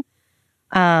long.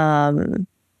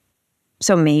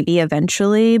 So maybe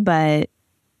eventually, but.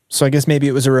 So I guess maybe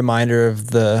it was a reminder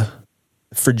of the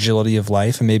fragility of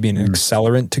life and maybe an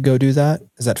accelerant to go do that.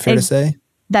 Is that fair to say?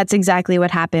 That's exactly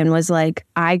what happened. Was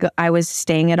I was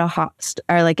staying at a hostel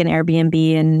or an Airbnb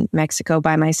in Mexico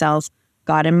by myself,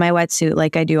 got in my wetsuit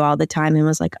like I do all the time, and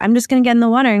was like, I'm just going to get in the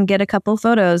water and get a couple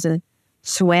photos, and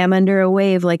swam under a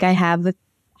wave like I have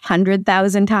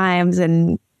 100,000 times,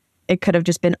 and it could have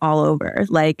just been all over.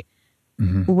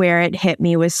 Where it hit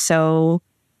me was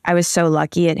I was so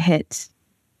lucky it hit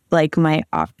my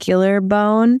ocular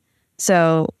bone.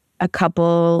 So a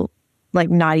couple,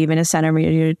 not even a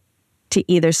centimeter to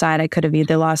either side, I could have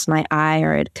either lost my eye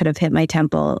or it could have hit my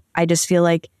temple. I just feel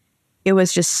like it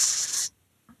was just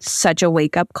such a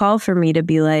wake up call for me to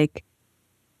be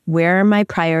where are my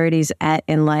priorities at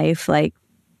in life?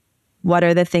 What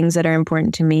are the things that are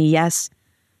important to me? Yes,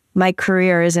 my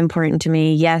career is important to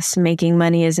me. Yes, making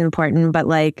money is important, but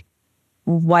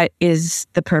what is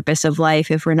the purpose of life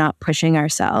if we're not pushing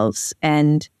ourselves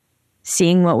and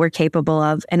seeing what we're capable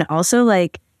of, and also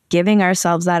giving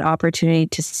ourselves that opportunity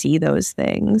to see those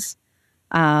things.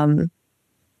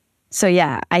 So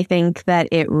yeah, I think that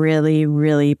it really,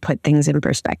 really put things in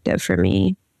perspective for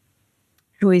me.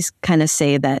 I always kind of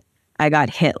say that I got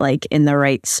hit in the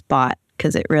right spot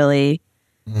because it really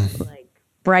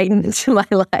brightened my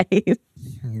life.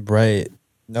 Right.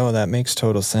 No, that makes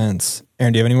total sense.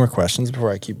 Aaron, do you have any more questions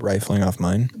before I keep rifling off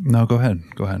mine? No, go ahead.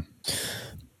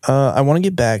 I want to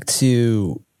get back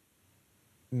to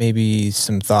maybe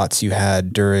some thoughts you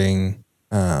had during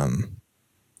the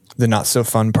not so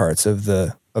fun parts of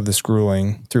this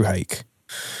grueling through hike.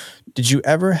 Did you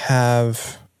ever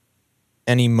have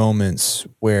any moments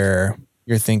where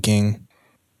you're thinking,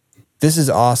 this is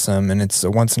awesome and it's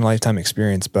a once in a lifetime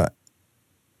experience, but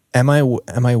am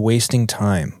I wasting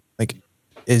time? Like,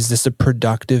 is this a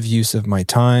productive use of my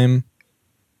time?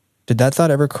 Did that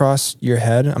thought ever cross your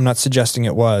head? I'm not suggesting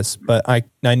it was, but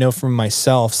I know from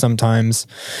myself sometimes,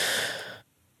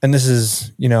 and this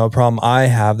is, a problem I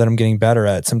have that I'm getting better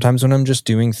at. Sometimes when I'm just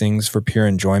doing things for pure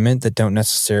enjoyment that don't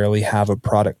necessarily have a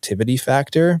productivity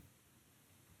factor,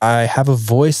 I have a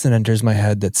voice that enters my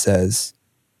head that says,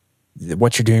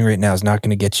 what you're doing right now is not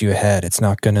going to get you ahead. It's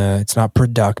not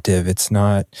productive.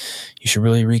 You should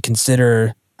really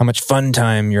reconsider how much fun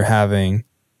time you're having.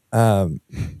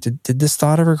 Did this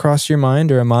thought ever cross your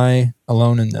mind, or am I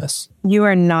alone in this? You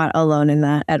are not alone in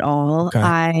that at all. Okay.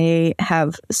 I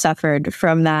have suffered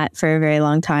from that for a very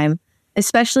long time,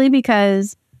 especially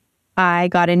because I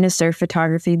got into surf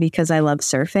photography because I love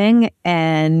surfing.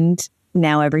 And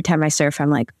now every time I surf, I'm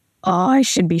like, oh, I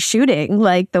should be shooting.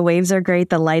 Like, the waves are great.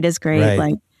 The light is great. Right.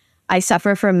 Like, I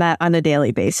suffer from that on a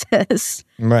daily basis.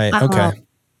 Right. Okay.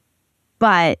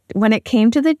 But when it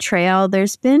came to the trail,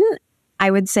 there's been,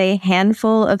 I would say, a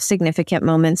handful of significant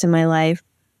moments in my life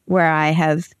where I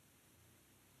have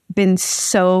been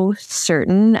so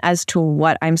certain as to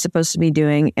what I'm supposed to be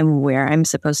doing and where I'm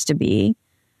supposed to be.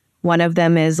 One of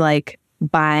them is like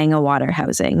buying a water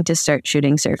housing to start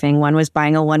shooting surfing. One was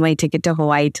buying a one-way ticket to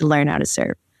Hawaii to learn how to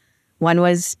surf. One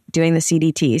was doing the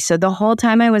CDT. So the whole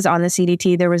time I was on the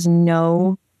CDT, there was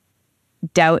no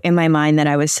doubt in my mind that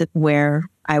I was where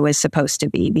I was supposed to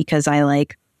be, because I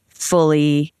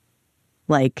fully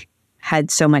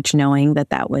had so much knowing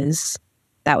that was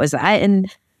that.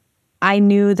 And I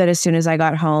knew that as soon as I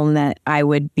got home that I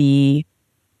would be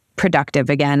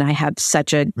productive again. I have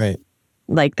such a, right.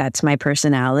 That's my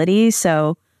personality.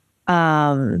 So,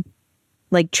 trusting,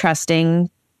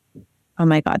 oh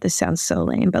my God, this sounds so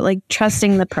lame, but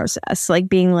trusting the process,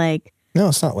 being no,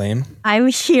 it's not lame. I'm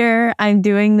here, I'm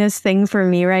doing this thing for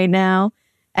me right now.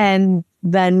 And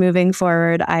then moving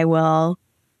forward, I will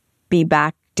be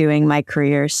back doing my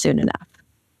career soon enough.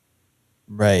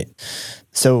 Right.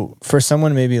 So for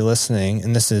someone maybe listening,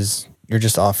 and you're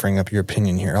just offering up your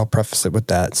opinion here, I'll preface it with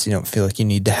that so you don't feel like you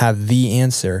need to have the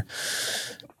answer.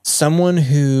 Someone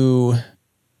who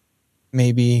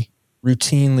maybe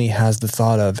routinely has the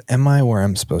thought of, am I where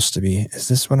I'm supposed to be? Is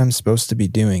this what I'm supposed to be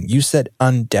doing? You said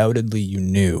undoubtedly you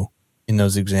knew in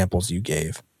those examples you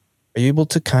gave. Are you able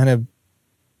to kind of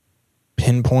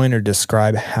pinpoint or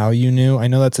describe how you knew? I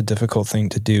know that's a difficult thing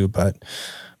to do, but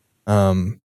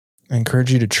I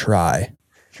encourage you to try.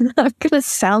 I'm going to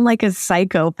sound like a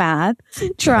psychopath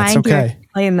trying to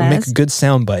explain this. Make a good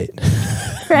soundbite.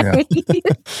 Right?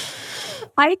 Yeah.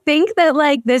 I think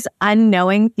that this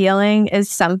unknowing feeling is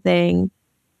something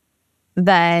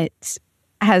that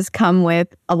has come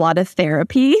with a lot of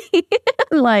therapy.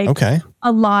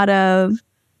 A lot of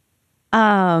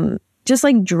just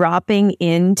dropping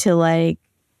into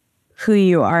who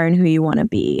you are and who you want to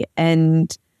be.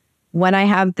 And when I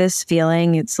have this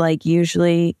feeling, it's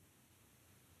usually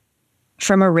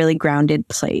from a really grounded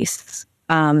place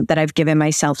that I've given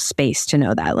myself space to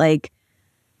know that.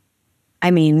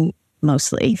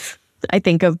 Mostly. I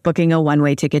think of booking a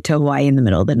one-way ticket to Hawaii in the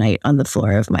middle of the night on the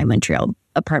floor of my Montreal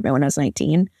apartment when I was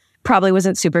 19. Probably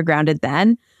wasn't super grounded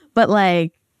then, but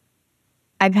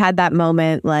I've had that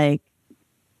moment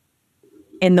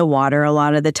in the water a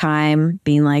lot of the time,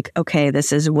 being okay,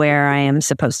 this is where I am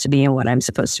supposed to be and what I'm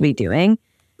supposed to be doing.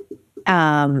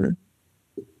 And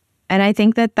I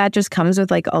think that just comes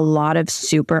with a lot of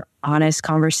super honest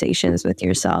conversations with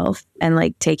yourself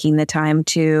and taking the time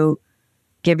to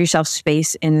give yourself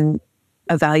space in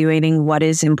evaluating what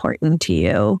is important to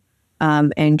you,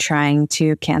 and trying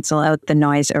to cancel out the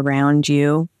noise around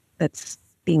you that's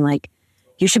being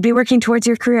you should be working towards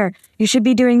your career. You should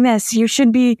be doing this. You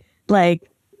should be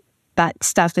that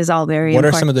stuff is all very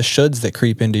important. What are some of the shoulds that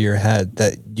creep into your head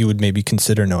that you would maybe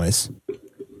consider noise?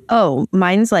 Oh,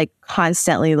 mine's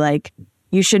constantly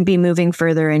you should be moving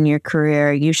further in your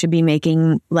career. You should be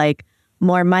making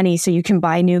more money so you can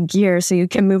buy new gear so you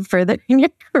can move further in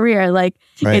your career. Right.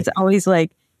 It's always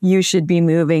you should be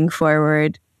moving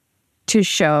forward to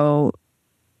show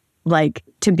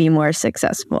to be more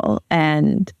successful.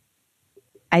 And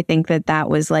I think that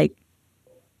was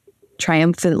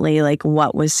triumphantly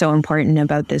what was so important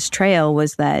about this trail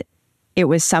was that it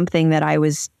was something that I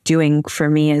was doing for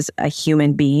me as a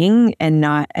human being and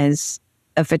not as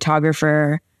a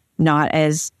photographer, not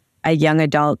as a young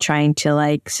adult trying to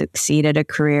like succeed at a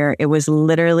career. It was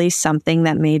literally something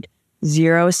that made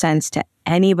zero sense to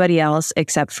anybody else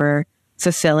except for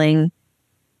fulfilling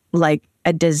like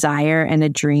a desire and a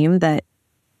dream that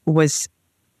was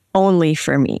only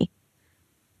for me,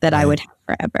 that I would have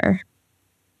forever.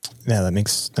 Yeah, that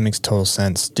makes total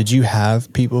sense. Did you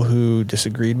have people who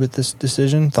disagreed with this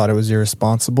decision, thought it was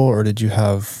irresponsible, or did you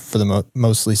have for the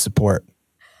mostly support?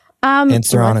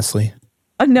 Answer honestly.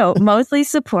 No, mostly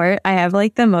support. I have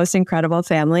like the most incredible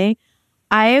family.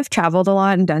 I have traveled a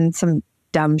lot and done some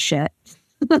dumb shit.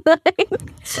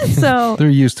 So they're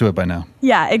used to it by now.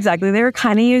 Yeah, exactly. They were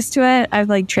kind of used to it. I've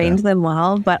like trained them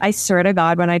well, but I swear to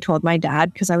God, when I told my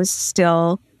dad, because I was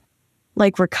still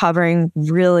like recovering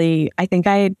really, I think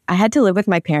I had to live with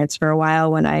my parents for a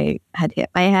while when I had hit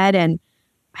my head, and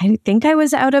I think I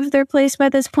was out of their place by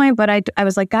this point, but I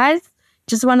was like, guys,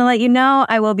 just want to let you know,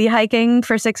 I will be hiking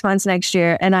for 6 months next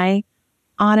year. And I,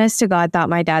 honest to God, thought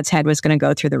my dad's head was going to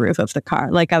go through the roof of the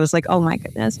car. Like I was like, oh my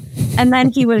goodness. And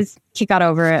then he got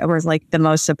over it, was like the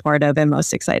most supportive and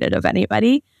most excited of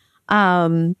anybody.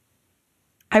 I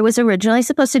was originally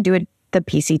supposed to do the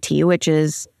PCT, which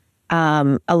is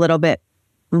a little bit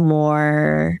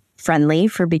more friendly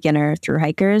for beginner through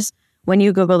hikers. When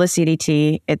you Google the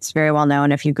CDT, it's very well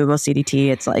known. If you Google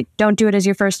CDT, it's like, don't do it as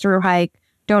your first through hike.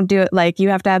 Don't do it. Like you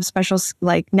have to have special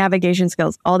like navigation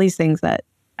skills, all these things that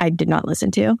I did not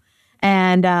listen to.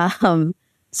 And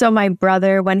so my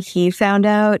brother, when he found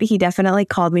out, he definitely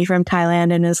called me from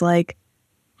Thailand and is like,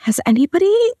 has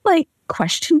anybody like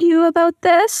questioned you about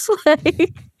this?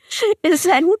 Like, is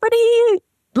anybody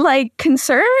like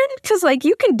concerned? Because like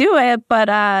you can do it,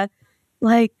 but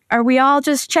like, are we all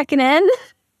just checking in?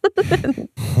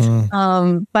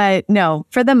 But no,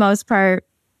 for the most part,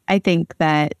 I think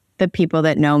that the people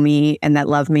that know me and that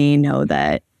love me know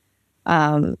that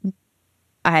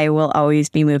I will always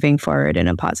be moving forward in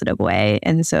a positive way.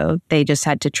 And so they just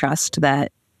had to trust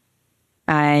that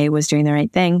I was doing the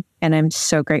right thing. And I'm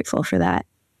so grateful for that.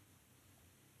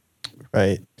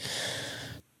 Right.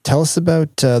 Tell us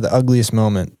about the ugliest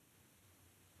moment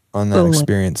on that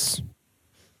experience.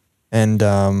 And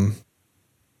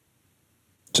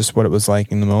just what it was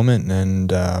like in the moment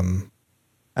and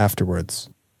afterwards.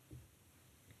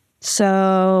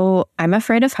 So I'm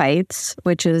afraid of heights,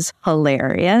 which is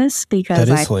hilarious because that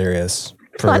is hilarious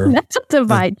on the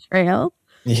Divide Trail.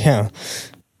 Yeah.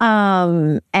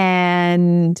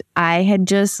 And I had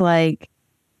just like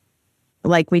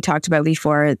we talked about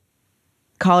before,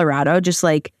 Colorado just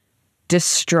like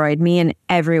destroyed me in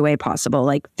every way possible.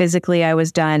 Like physically I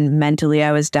was done, mentally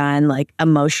I was done, like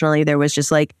emotionally there was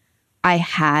just like I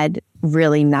had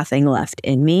really nothing left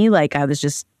in me. Like I was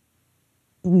just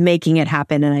making it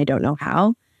happen and I don't know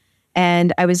how.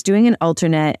 And I was doing an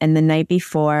alternate, and the night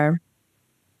before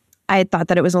I had thought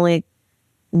that it was only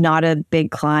not a big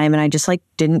climb, and I just like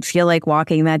didn't feel like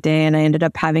walking that day, and I ended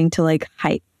up having to like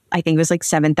hike, I think it was like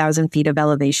 7,000 feet of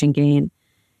elevation gain.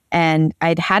 And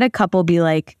I'd had a couple be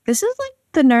like, this is like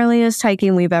the gnarliest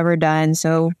hiking we've ever done,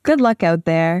 so good luck out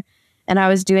there. And I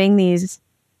was doing these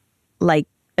like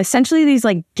essentially these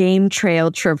like game trail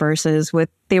traverses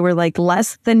they were like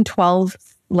less than 12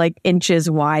 like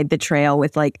inches wide, the trail,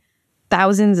 with like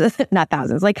hundreds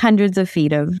of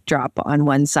feet of drop on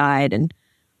one side. And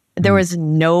there was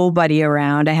nobody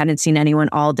around. I hadn't seen anyone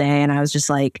all day. And I was just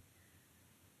like,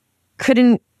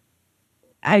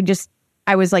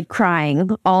 I was like crying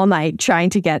all night trying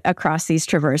to get across these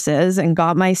traverses and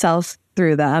got myself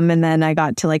through them. And then I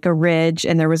got to like a ridge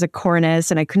and there was a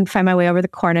cornice and I couldn't find my way over the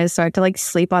cornice. So I had to like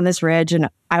sleep on this ridge, and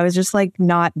I was just like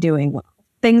not doing well.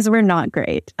 Things were not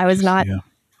great. I was not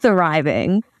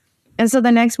thriving. And so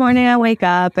the next morning I wake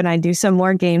up and I do some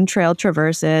more game trail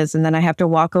traverses, and then I have to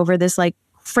walk over this like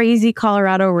crazy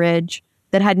Colorado ridge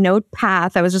that had no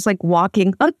path. I was just like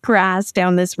walking on grass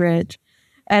down this ridge.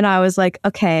 And I was like,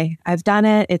 okay, I've done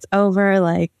it. It's over.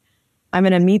 Like I'm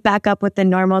going to meet back up with the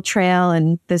normal trail,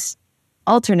 and this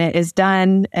alternate is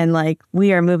done, and like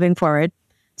we are moving forward.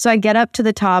 So I get up to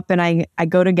the top and I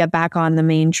go to get back on the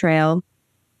main trail,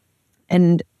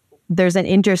 and there's an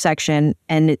intersection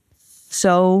and it's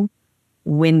so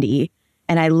windy.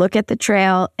 And I look at the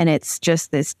trail and it's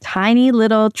just this tiny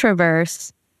little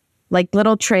traverse, like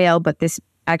little trail, but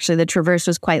the traverse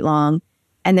was quite long.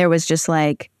 And there was just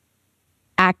like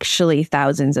actually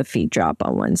thousands of feet drop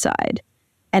on one side.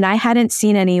 And I hadn't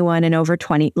seen anyone in over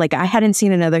 20, like I hadn't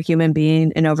seen another human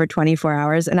being in over 24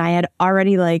 hours. And I had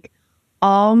already like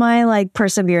all my like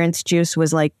perseverance juice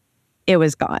was like, it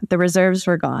was gone. The reserves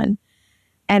were gone.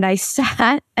 And I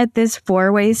sat at this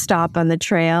 4-way stop on the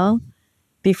trail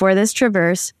before this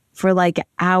traverse for like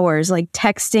hours, like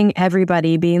texting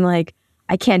everybody, being like,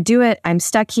 I can't do it. I'm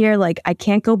stuck here. Like, I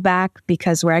can't go back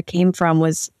because where I came from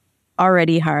was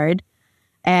already hard.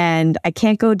 And I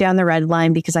can't go down the red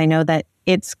line because I know that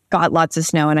it's got lots of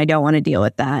snow and I don't want to deal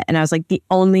with that. And I was like, the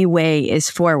only way is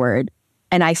forward.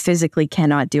 And I physically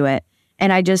cannot do it.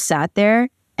 And I just sat there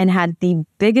and had the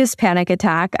biggest panic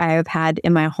attack I have had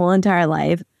in my whole entire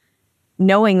life,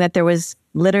 knowing that there was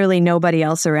literally nobody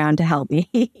else around to help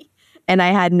me. And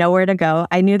I had nowhere to go.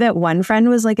 I knew that one friend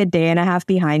was like a day and a half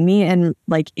behind me. And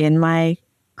like in my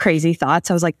crazy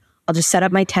thoughts, I was like, I'll just set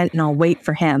up my tent and I'll wait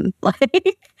for him.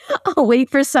 Like, I'll wait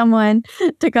for someone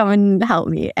to come and help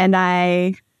me. And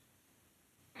I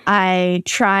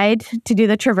tried to do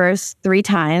the traverse 3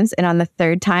 times. And on the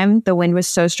 3rd time, the wind was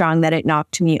so strong that it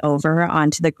knocked me over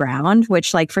onto the ground,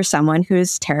 which like for someone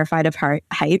who's terrified of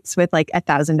heights with like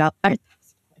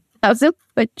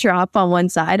 1,000-foot drop on one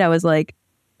side, I was like,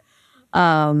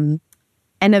 and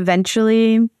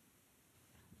eventually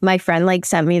my friend like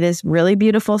sent me this really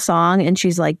beautiful song and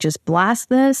she's like, just blast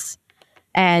this.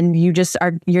 And you're just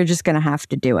going to have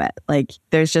to do it. Like,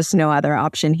 there's just no other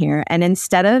option here. And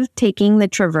instead of taking the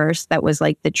traverse that was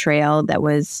like the trail that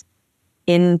was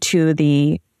into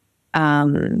the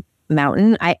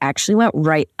mountain, I actually went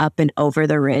right up and over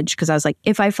the ridge because I was like,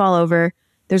 if I fall over,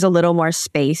 there's a little more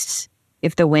space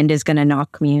if the wind is going to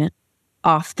knock me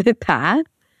off the path.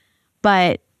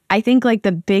 But I think like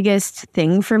the biggest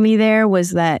thing for me there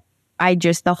was that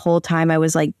the whole time I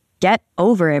was like, get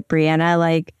over it, Bryanna.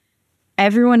 Like,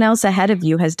 everyone else ahead of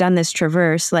you has done this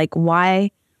traverse. Like, why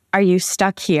are you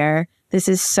stuck here? This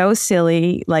is so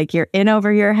silly. Like, you're in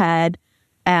over your head.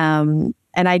 And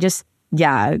I just,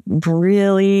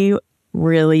 really,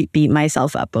 really beat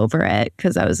myself up over it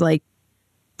because I was like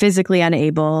physically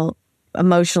unable,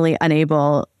 emotionally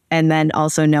unable, and then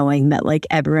also knowing that like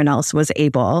everyone else was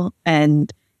able.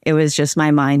 And it was just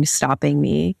my mind stopping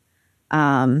me.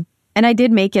 And I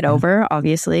did make it over,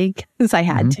 obviously, because I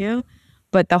had to.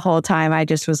 But the whole time I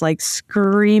just was like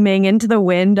screaming into the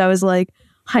wind. I was like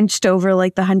hunched over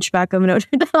like the Hunchback of Notre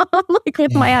Dame, like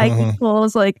with my hiking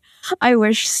poles. Like, I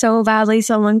wish so badly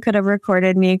someone could have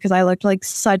recorded me because I looked like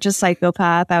such a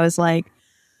psychopath. I was like,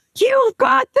 you've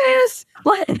got this.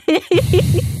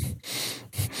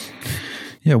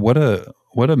 Yeah, what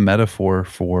a metaphor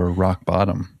for rock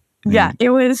bottom. I mean, yeah, it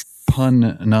was.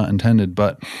 Pun not intended,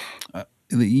 but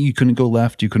you couldn't go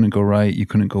left, you couldn't go right, you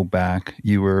couldn't go back.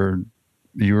 You were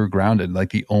grounded. Like,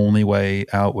 the only way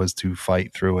out was to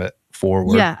fight through it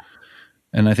forward. Yeah.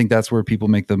 And I think that's where people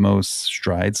make the most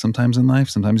strides sometimes in life.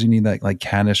 Sometimes you need that like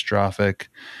catastrophic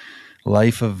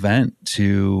life event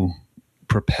to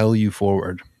propel you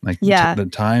forward. Like, the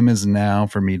time is now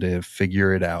for me to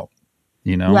figure it out,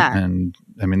 you know? Yeah. And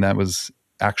I mean, that was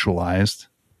actualized.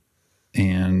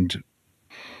 And,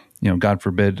 you know, God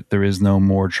forbid there is no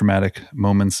more traumatic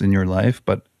moments in your life,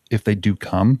 but if they do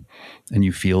come and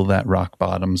you feel that rock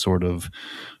bottom sort of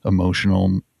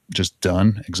emotional, just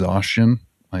done exhaustion,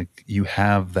 like, you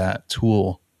have that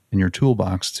tool in your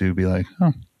toolbox to be like,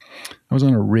 oh, I was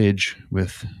on a ridge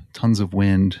with tons of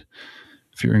wind,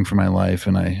 fearing for my life,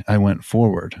 and I went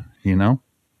forward, you know?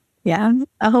 Yeah.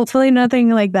 Hopefully nothing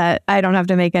like that. I don't have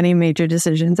to make any major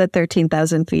decisions at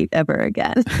 13,000 feet ever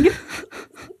again.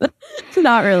 It's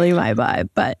not really my vibe,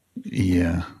 but.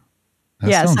 Yeah.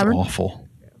 That sounds awful.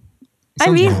 I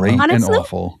mean, great honestly, and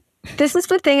awful. This is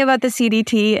the thing about the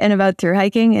CDT and about through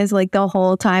hiking is like the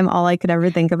whole time all I could ever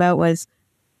think about was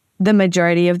the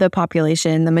majority of the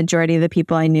population, the majority of the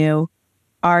people I knew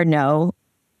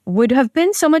would have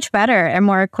been so much better and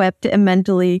more equipped and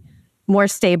mentally more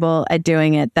stable at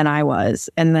doing it than I was.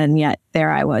 And then yet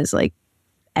there I was like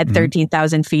at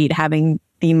 13,000 feet having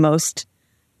the most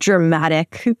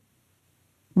dramatic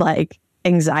like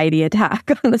anxiety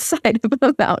attack on the side of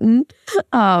a mountain.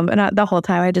 And the whole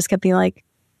time I just kept being like,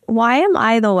 why am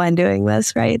I the one doing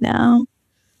this right now?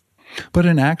 But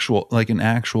an actual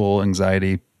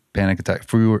anxiety panic attack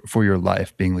for your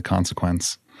life being the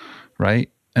consequence,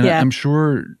 right? And I'm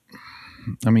sure,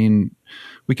 I mean,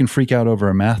 we can freak out over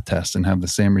a math test and have the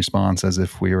same response as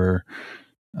if we were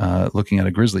looking at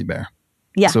a grizzly bear.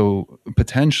 Yeah. So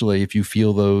potentially, if you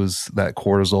feel that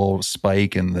cortisol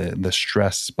spike and the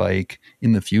stress spike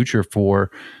in the future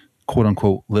for quote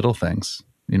unquote little things,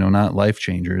 you know, not life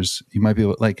changers, you might be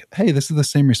like, hey, this is the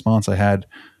same response I had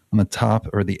on the top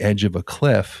or the edge of a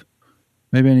cliff.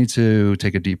 Maybe I need to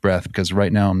take a deep breath because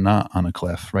right now I'm not on a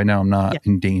cliff. Right now I'm not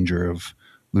in danger of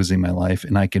losing my life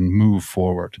and I can move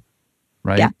forward.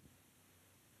 Right. Yeah.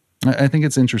 I think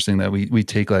it's interesting that we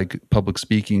take like public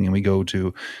speaking and we go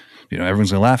to, you know,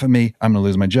 everyone's going to laugh at me. I'm going to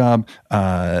lose my job.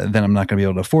 Then I'm not going to be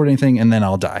able to afford anything. And then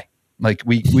I'll die. Like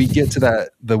we get to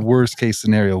the worst case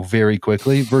scenario very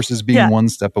quickly versus being one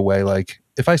step away. Like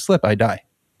if I slip, I die.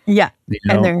 Yeah. You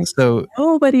And know? there's So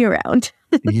nobody around.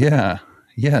 yeah,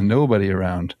 nobody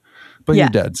around, but you're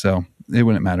dead, so it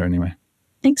wouldn't matter anyway.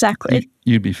 Exactly.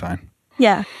 You'd be fine.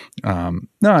 Yeah.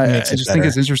 No, I just think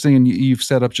it's interesting, and you've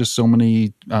set up just so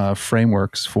many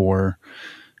frameworks for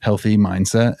healthy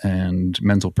mindset and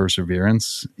mental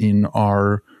perseverance in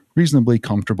our reasonably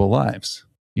comfortable lives.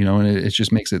 You know, and it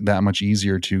just makes it that much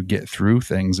easier to get through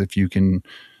things if you can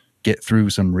get through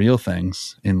some real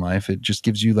things in life. It just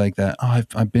gives you like that. Oh,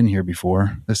 I've been here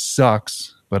before. This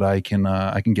sucks, but I can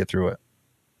get through it.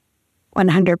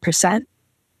 100%.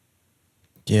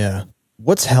 Yeah.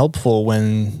 What's helpful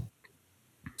when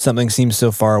something seems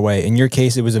so far away? In your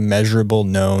case, it was a measurable,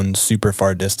 known, super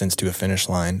far distance to a finish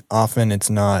line. Often it's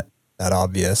not that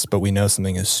obvious, but we know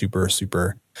something is super,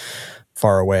 super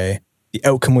far away. The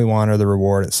outcome we want or the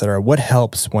reward, et cetera. What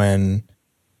helps when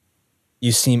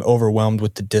you seem overwhelmed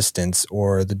with the distance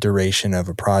or the duration of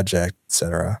a project, et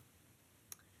cetera?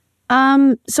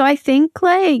 So I think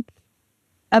like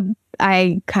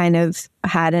I kind of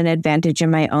had an advantage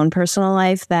in my own personal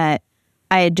life that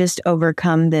I had just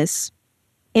overcome this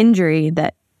injury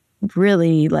that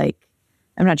really, like,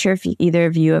 I'm not sure if either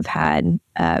of you have had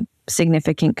a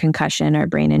significant concussion or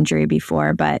brain injury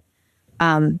before, but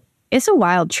it's a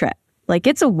wild trip. Like,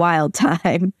 it's a wild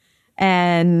time.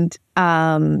 And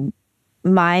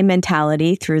my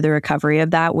mentality through the recovery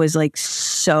of that was like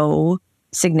so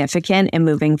significant in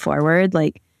moving forward.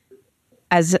 Like,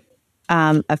 as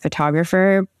a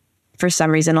photographer, for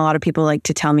some reason, a lot of people like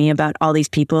to tell me about all these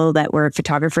people that were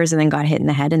photographers and then got hit in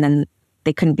the head and then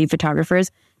they couldn't be photographers.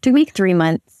 It took me 3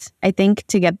 months, I think,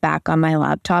 to get back on my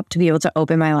laptop, to be able to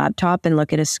open my laptop and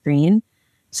look at a screen.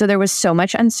 So there was so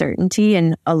much uncertainty,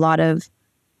 and a lot of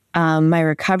my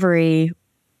recovery,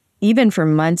 even for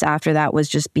months after that, was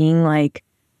just being like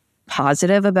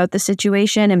positive about the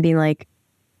situation and being like,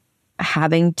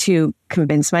 having to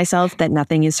convince myself that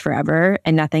nothing is forever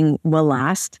and nothing will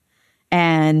last.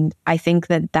 And I think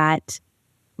that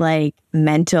like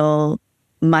mental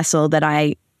muscle that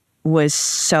I was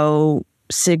so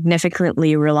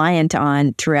significantly reliant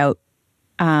on throughout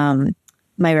my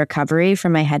recovery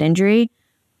from my head injury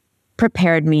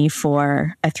prepared me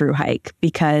for a through hike,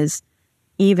 because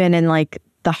even in like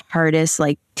the hardest,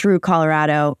 like through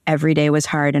Colorado, every day was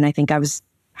hard. And I think I was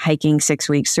hiking 6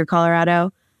 weeks through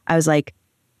Colorado. I was like,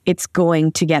 it's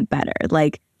going to get better.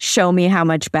 Like, show me how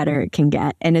much better it can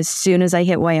get. And as soon as I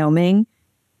hit Wyoming,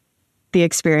 the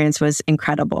experience was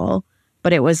incredible.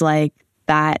 But it was like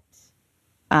that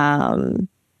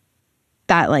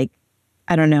like,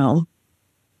 I don't know,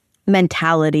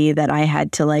 mentality that I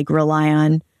had to like rely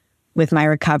on with my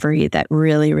recovery that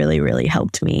really, really, really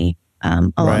helped me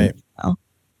along. Right.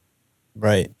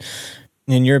 Right.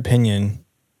 In your opinion,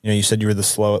 you know, you said you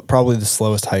were probably the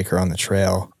slowest hiker on the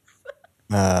trail,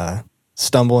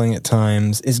 stumbling at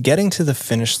times. Is getting to the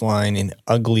finish line in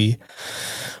ugly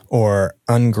or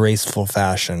ungraceful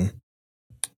fashion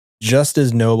just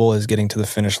as noble as getting to the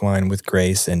finish line with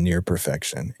grace and near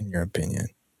perfection, in your opinion?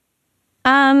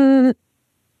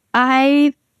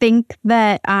 I think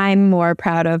that I'm more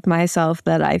proud of myself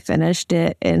that I finished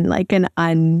it in like an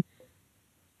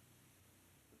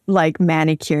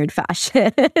manicured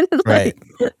fashion. Right.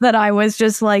 That I was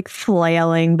just like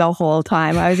flailing the whole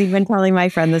time. I was even telling my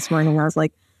friend this morning, I was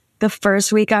like, the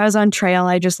first week I was on trail,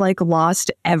 I just like lost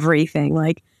everything.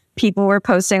 Like, people were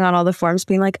posting on all the forums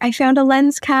being like, I found a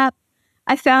lens cap.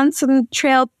 I found some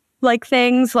trail like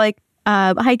things like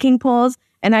hiking poles.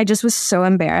 And I just was so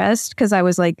embarrassed because I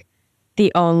was like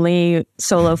the only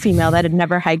solo female that had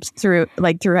never hiked through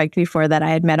hiked before that I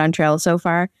had met on trail so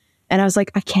far. And I was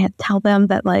like, I can't tell them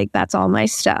that like that's all my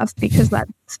stuff because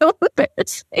that's so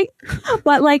embarrassing.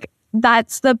 But like,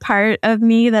 that's the part of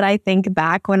me that I think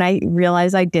back when I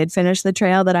realized I did finish the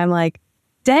trail, that I'm like,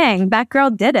 dang, that girl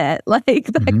did it. Like,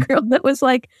 that girl that was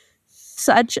like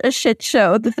such a shit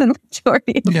show that the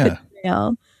majority of the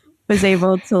trail was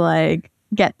able to like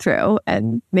get through.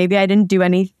 And maybe I didn't do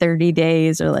any 30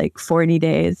 days or like 40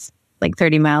 days, like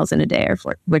 30 miles in a day,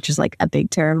 which is like a big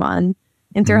term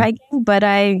in through hiking, but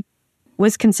I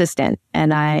was consistent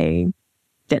and I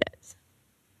did it.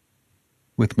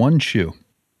 With one shoe.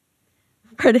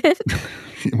 Pardon?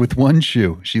 With one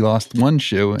shoe. She lost one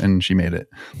shoe and she made it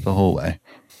the whole way.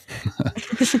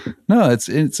 No,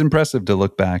 it's impressive to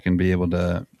look back and be able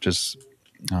to just,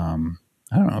 I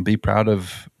don't know, be proud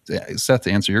of. Seth,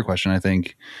 to answer your question, I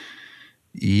think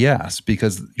yes,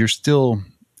 because you're still,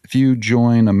 if you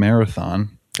join a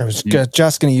marathon, I was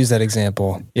just going to use that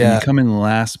example. Yeah. And you come in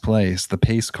last place, the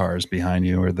pace cars behind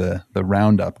you, or the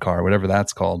roundup car, whatever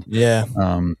that's called. Yeah.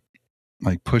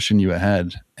 Like pushing you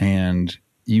ahead, and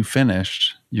you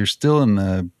finished, you're still in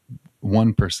the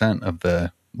 1% of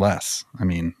the less. I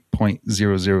mean,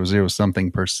 0.000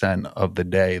 something percent of the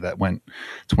day that went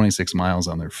 26 miles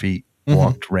on their feet,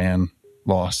 walked, ran,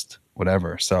 lost,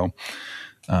 whatever. So,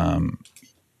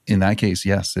 in that case,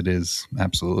 yes, it is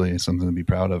absolutely something to be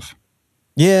proud of.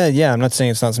 Yeah. I'm not saying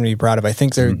it's not something to be proud of. I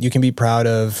think you can be proud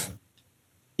of,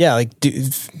 like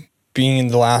being in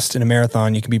the last in a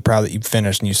marathon, you can be proud that you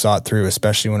finished and you saw it through,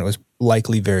 especially when it was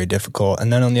likely very difficult.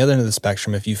 And then on the other end of the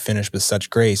spectrum, if you finish with such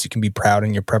grace, you can be proud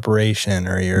in your preparation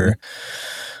or your,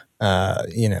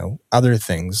 other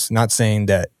things. Not saying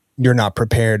that you're not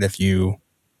prepared if you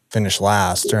finish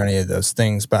last or any of those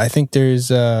things, but I think there's,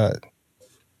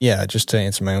 just to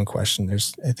answer my own question,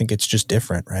 I think it's just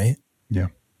different, right? Yeah.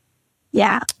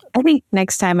 Yeah. I think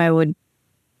next time I would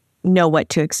know what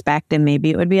to expect, and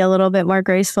maybe it would be a little bit more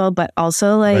graceful, but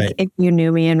also like if you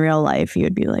knew me in real life, you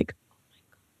would be like,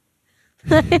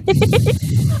 oh my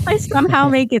God. I somehow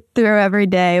make it through every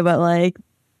day, but like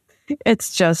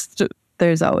it's just,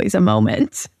 there's always a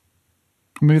moment.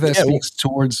 Maybe that speaks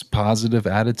towards positive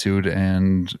attitude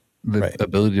and the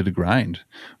ability to grind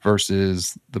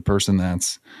versus the person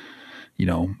that's,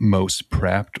 most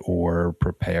prepped or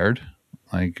prepared.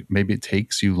 Like maybe it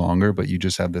takes you longer, but you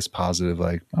just have this positive,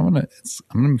 like, I'm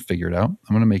going to figure it out. I'm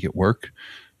going to make it work.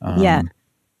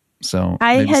 So go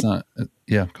ahead.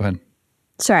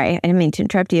 Sorry, I didn't mean to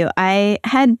interrupt you. I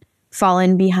had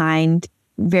fallen behind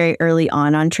very early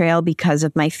on trail because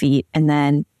of my feet. And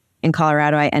then in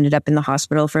Colorado, I ended up in the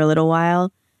hospital for a little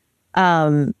while.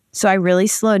 So I really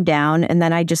slowed down, and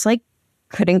then I just like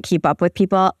couldn't keep up with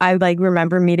people. I like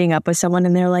remember meeting up with someone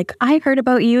and they're like, I heard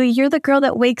about you. You're the girl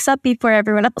that wakes up before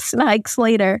everyone else and hikes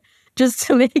later just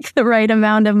to make the right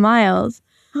amount of miles.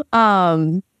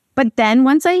 But then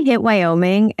once I hit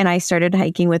Wyoming and I started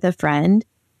hiking with a friend,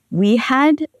 we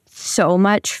had so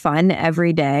much fun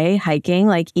every day hiking.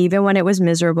 Like even when it was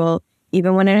miserable,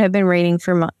 even when it had been raining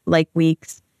for like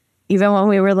weeks, even when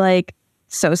we were like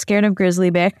so scared of grizzly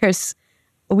bears,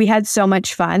 we had so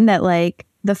much fun that like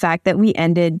the fact that we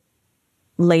ended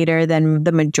later than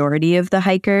the majority of the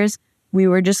hikers, we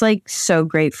were just like so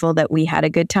grateful that we had a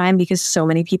good time, because so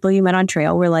many people you met on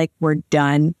trail were like, we're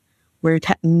done. We're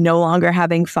no longer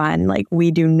having fun. Like we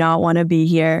do not want to be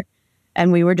here.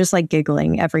 And we were just like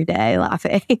giggling every day,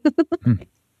 laughing.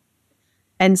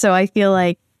 And so I feel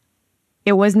like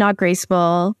it was not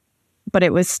graceful, but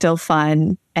it was still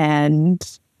fun. And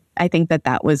I think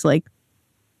that was like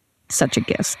such a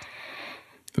gift.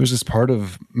 There's this part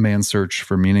of Man's Search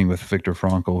for Meaning with Viktor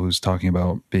Frankl, who's talking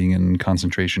about being in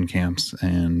concentration camps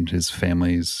and his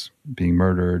family's being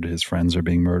murdered. His friends are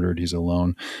being murdered. He's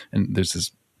alone. And there's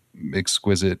this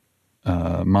exquisite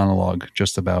monologue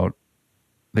just about,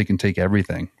 they can take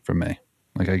everything from me.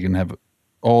 Like I can have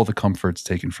all the comforts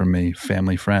taken from me,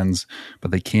 family, friends,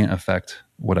 but they can't affect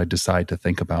what I decide to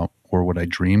think about or what I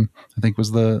dream, I think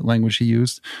was the language he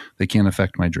used. They can't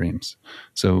affect my dreams.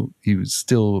 So he was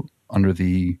still under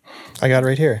the... I got it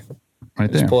right here.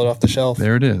 Right there. Just pull it off the shelf.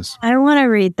 There it is. I want to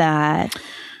read that.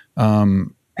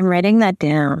 I'm writing that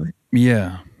down.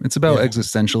 Yeah. It's about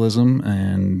existentialism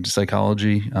and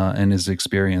psychology and his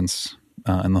experience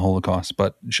in the Holocaust.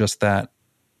 But just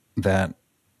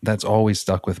that's always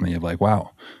stuck with me of like,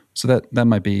 wow. So that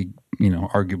might be,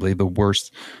 arguably the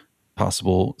worst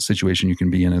possible situation you can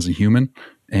be in as a human.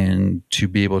 And to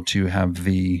be able to have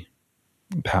the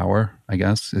power, I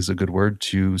guess is a good word,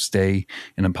 to stay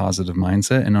in a positive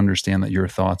mindset and understand that your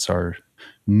thoughts are,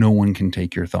 no one can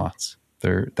take your thoughts.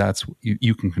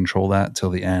 You can control that till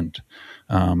the end,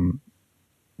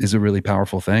 is a really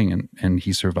powerful thing. And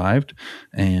he survived,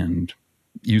 and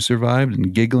you survived,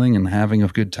 and giggling and having a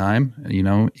good time,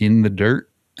 in the dirt.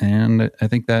 And I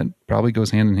think that probably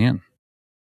goes hand in hand.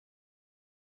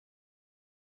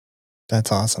 That's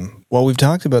awesome. Well, we've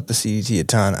talked about the CDT a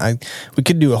ton. We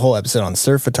could do a whole episode on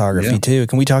surf photography too.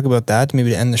 Can we talk about that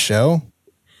maybe to end the show?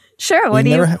 Sure.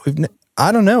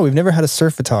 I don't know. We've never had a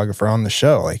surf photographer on the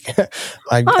show. Like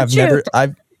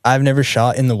I've never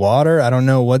shot in the water. I don't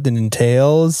know what that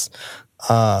entails.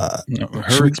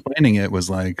 Explaining it was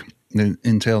like, it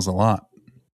entails a lot.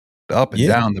 The up and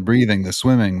down, the breathing, the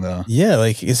swimming,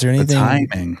 like, is there anything, the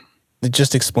timing?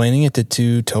 Just explaining it to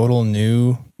two total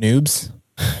noobs.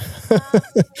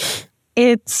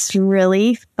 It's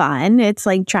really fun. It's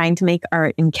like trying to make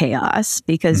art in chaos,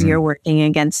 because you're working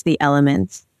against the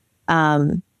elements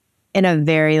in a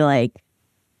very like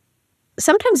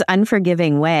sometimes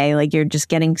unforgiving way. Like you're just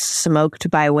getting smoked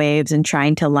by waves and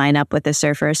trying to line up with the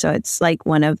surfer. So it's like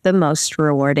one of the most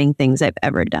rewarding things I've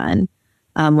ever done.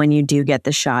 When you do get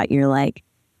the shot, you're like,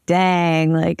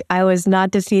 dang, like I was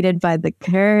not defeated by the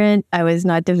current. I was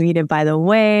not defeated by the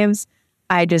waves.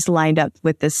 I just lined up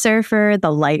with the surfer.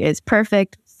 The light is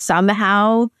perfect.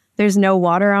 Somehow there's no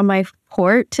water on my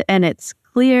port and it's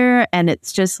clear. And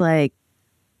it's just like,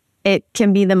 it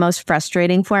can be the most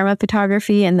frustrating form of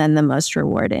photography and then the most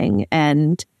rewarding.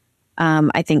 And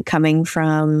I think coming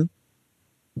from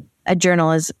a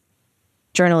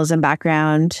journalism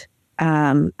background,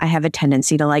 I have a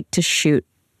tendency to like to shoot.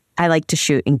 I like to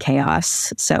shoot in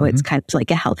chaos. So it's kind of like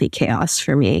a healthy chaos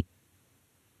for me.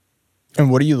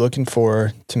 And what are you looking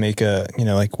for to make a,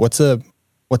 like what's a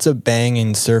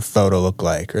banging surf photo look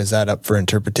like? Or is that up for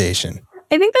interpretation?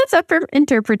 I think that's up for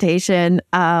interpretation.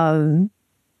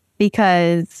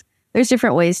 Because there's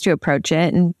different ways to approach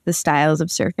it and the styles of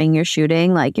surfing you're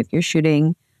shooting. Like if you're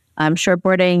shooting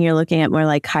shortboarding, you're looking at more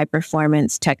like high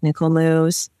performance technical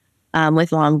moves. With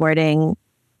longboarding,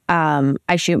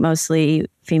 I shoot mostly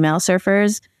female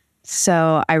surfers.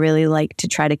 So I really like to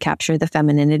try to capture the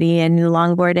femininity in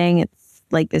longboarding. It's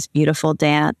like this beautiful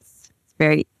dance. It's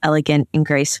very elegant and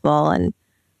graceful. And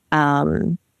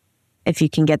if you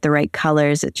can get the right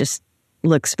colors, it just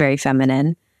looks very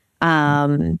feminine.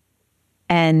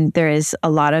 And there is a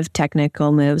lot of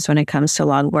technical moves when it comes to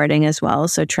longboarding as well.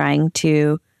 So trying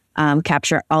to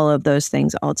capture all of those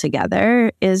things all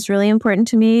together is really important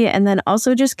to me. And then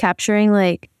also just capturing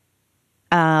like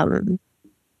the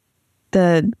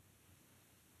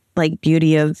like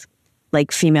beauty of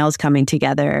like females coming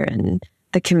together and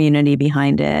the community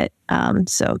behind it.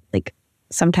 So like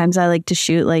sometimes I like to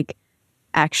shoot like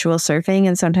actual surfing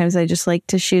and sometimes I just like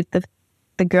to shoot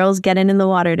the girls getting in the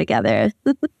water together.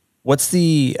 What's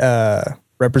the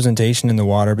representation in the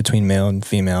water between male and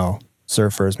female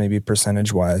surfers, maybe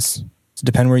percentage-wise? Does it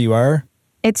depend where you are?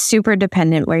 It's super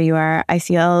dependent where you are. I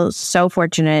feel so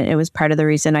fortunate. It was part of the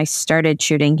reason I started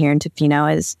shooting here in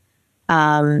Tofino is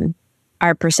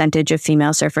our percentage of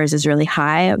female surfers is really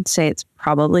high. I would say it's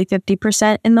probably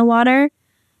 50% in the water.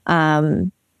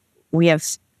 We have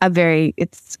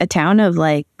it's a town of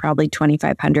like probably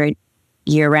 2,500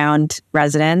 year-round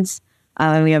residents.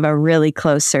 And we have a really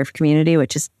close surf community,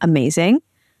 which is amazing.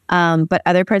 But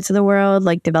other parts of the world,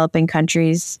 like developing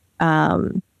countries,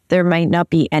 there might not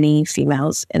be any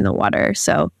females in the water.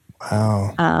 So,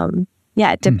 wow.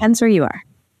 Yeah, it depends where you are.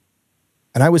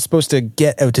 And I was supposed to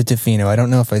get out to Tofino. I don't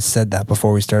know if I said that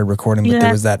before we started recording, but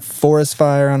there was that forest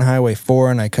fire on Highway 4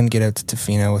 and I couldn't get out to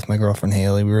Tofino with my girlfriend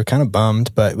Haley. We were kind of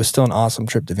bummed, but it was still an awesome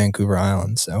trip to Vancouver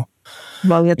Island. So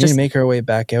we need to make our way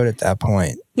back out at that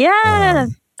point. Yeah.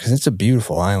 Because it's a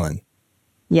beautiful island.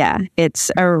 Yeah,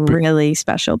 it's a really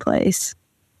special place.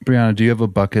 Bryanna, do you have a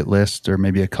bucket list or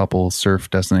maybe a couple surf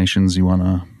destinations you want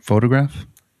to photograph?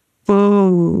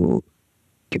 Ooh,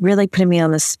 you're really putting me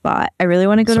on the spot. I really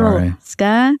want to go to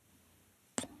Alaska.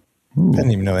 Ooh. I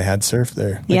didn't even know they had surf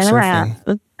there. Like yeah,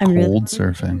 surfing. Cold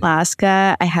surfing.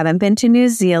 Alaska. I haven't been to New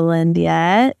Zealand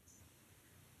yet.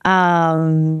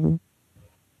 Oh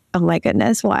my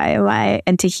goodness, why am I?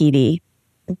 And Tahiti.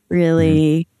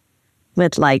 Really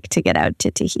would like to get out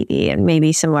to Tahiti and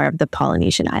maybe some more of the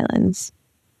Polynesian islands.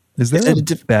 Is there a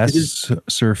best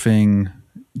surfing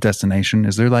destination?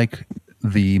 Is there like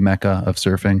the mecca of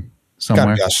surfing somewhere?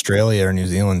 Gotta be Australia or New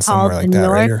Zealand, somewhere like that,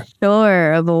 right? North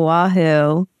Shore of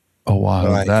Oahu.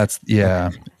 Oahu, that's,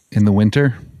 in the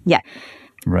winter? Yeah.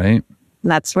 Right?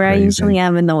 That's where I usually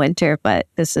am in the winter, but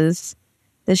this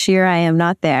year I am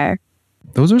not there.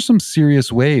 Those are some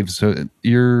serious waves. So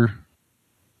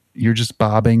you're just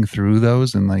bobbing through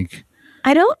those and like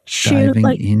I don't shoot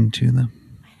diving into them.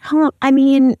 I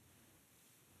mean,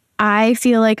 I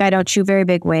feel like I don't shoot very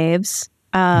big waves.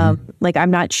 Like I'm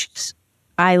not.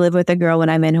 I live with a girl when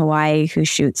I'm in Hawaii who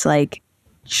shoots like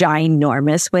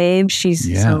ginormous waves.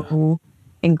 She's so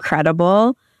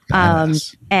incredible,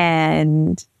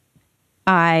 and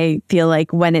I feel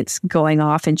like when it's going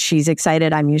off and she's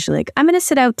excited, I'm usually like, I'm going to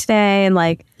sit out today and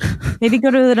like maybe go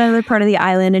to another part of the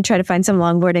island and try to find some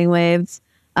longboarding waves.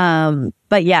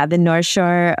 But yeah, the North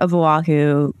Shore of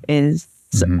Oahu is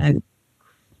a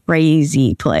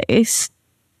crazy place.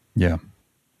 Yeah.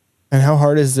 And how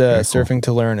hard is surfing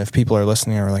to learn if people are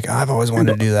listening and are like, I've always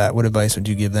wanted to do that? What advice would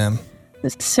you give them?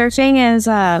 Surfing is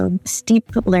a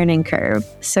steep learning curve.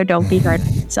 So don't be hard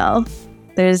on yourself.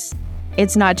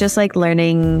 It's not just like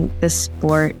learning the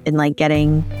sport and like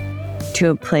getting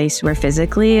to a place where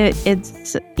physically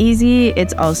it's easy.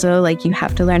 It's also like you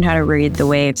have to learn how to read the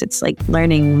waves. It's like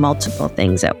learning multiple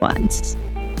things at once.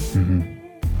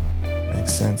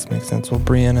 Makes sense. Well,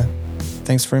 Bryanna,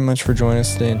 thanks very much for joining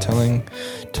us today and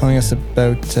telling us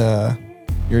about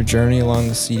your journey along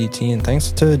the CDT. And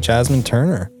thanks to Jasmine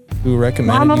Turner, who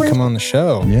recommended you come on the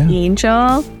show. Yeah.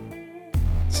 Angel.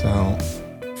 So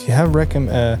if you have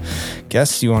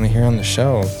guests you want to hear on the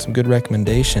show, some good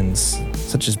recommendations,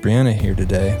 such as Bryanna here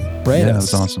today, right? Yeah,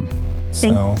 that's awesome.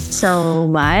 Thanks so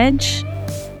much.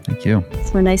 Thank you.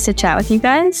 It's so nice to chat with you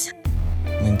guys.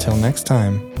 Until next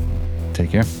time.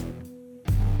 Take care.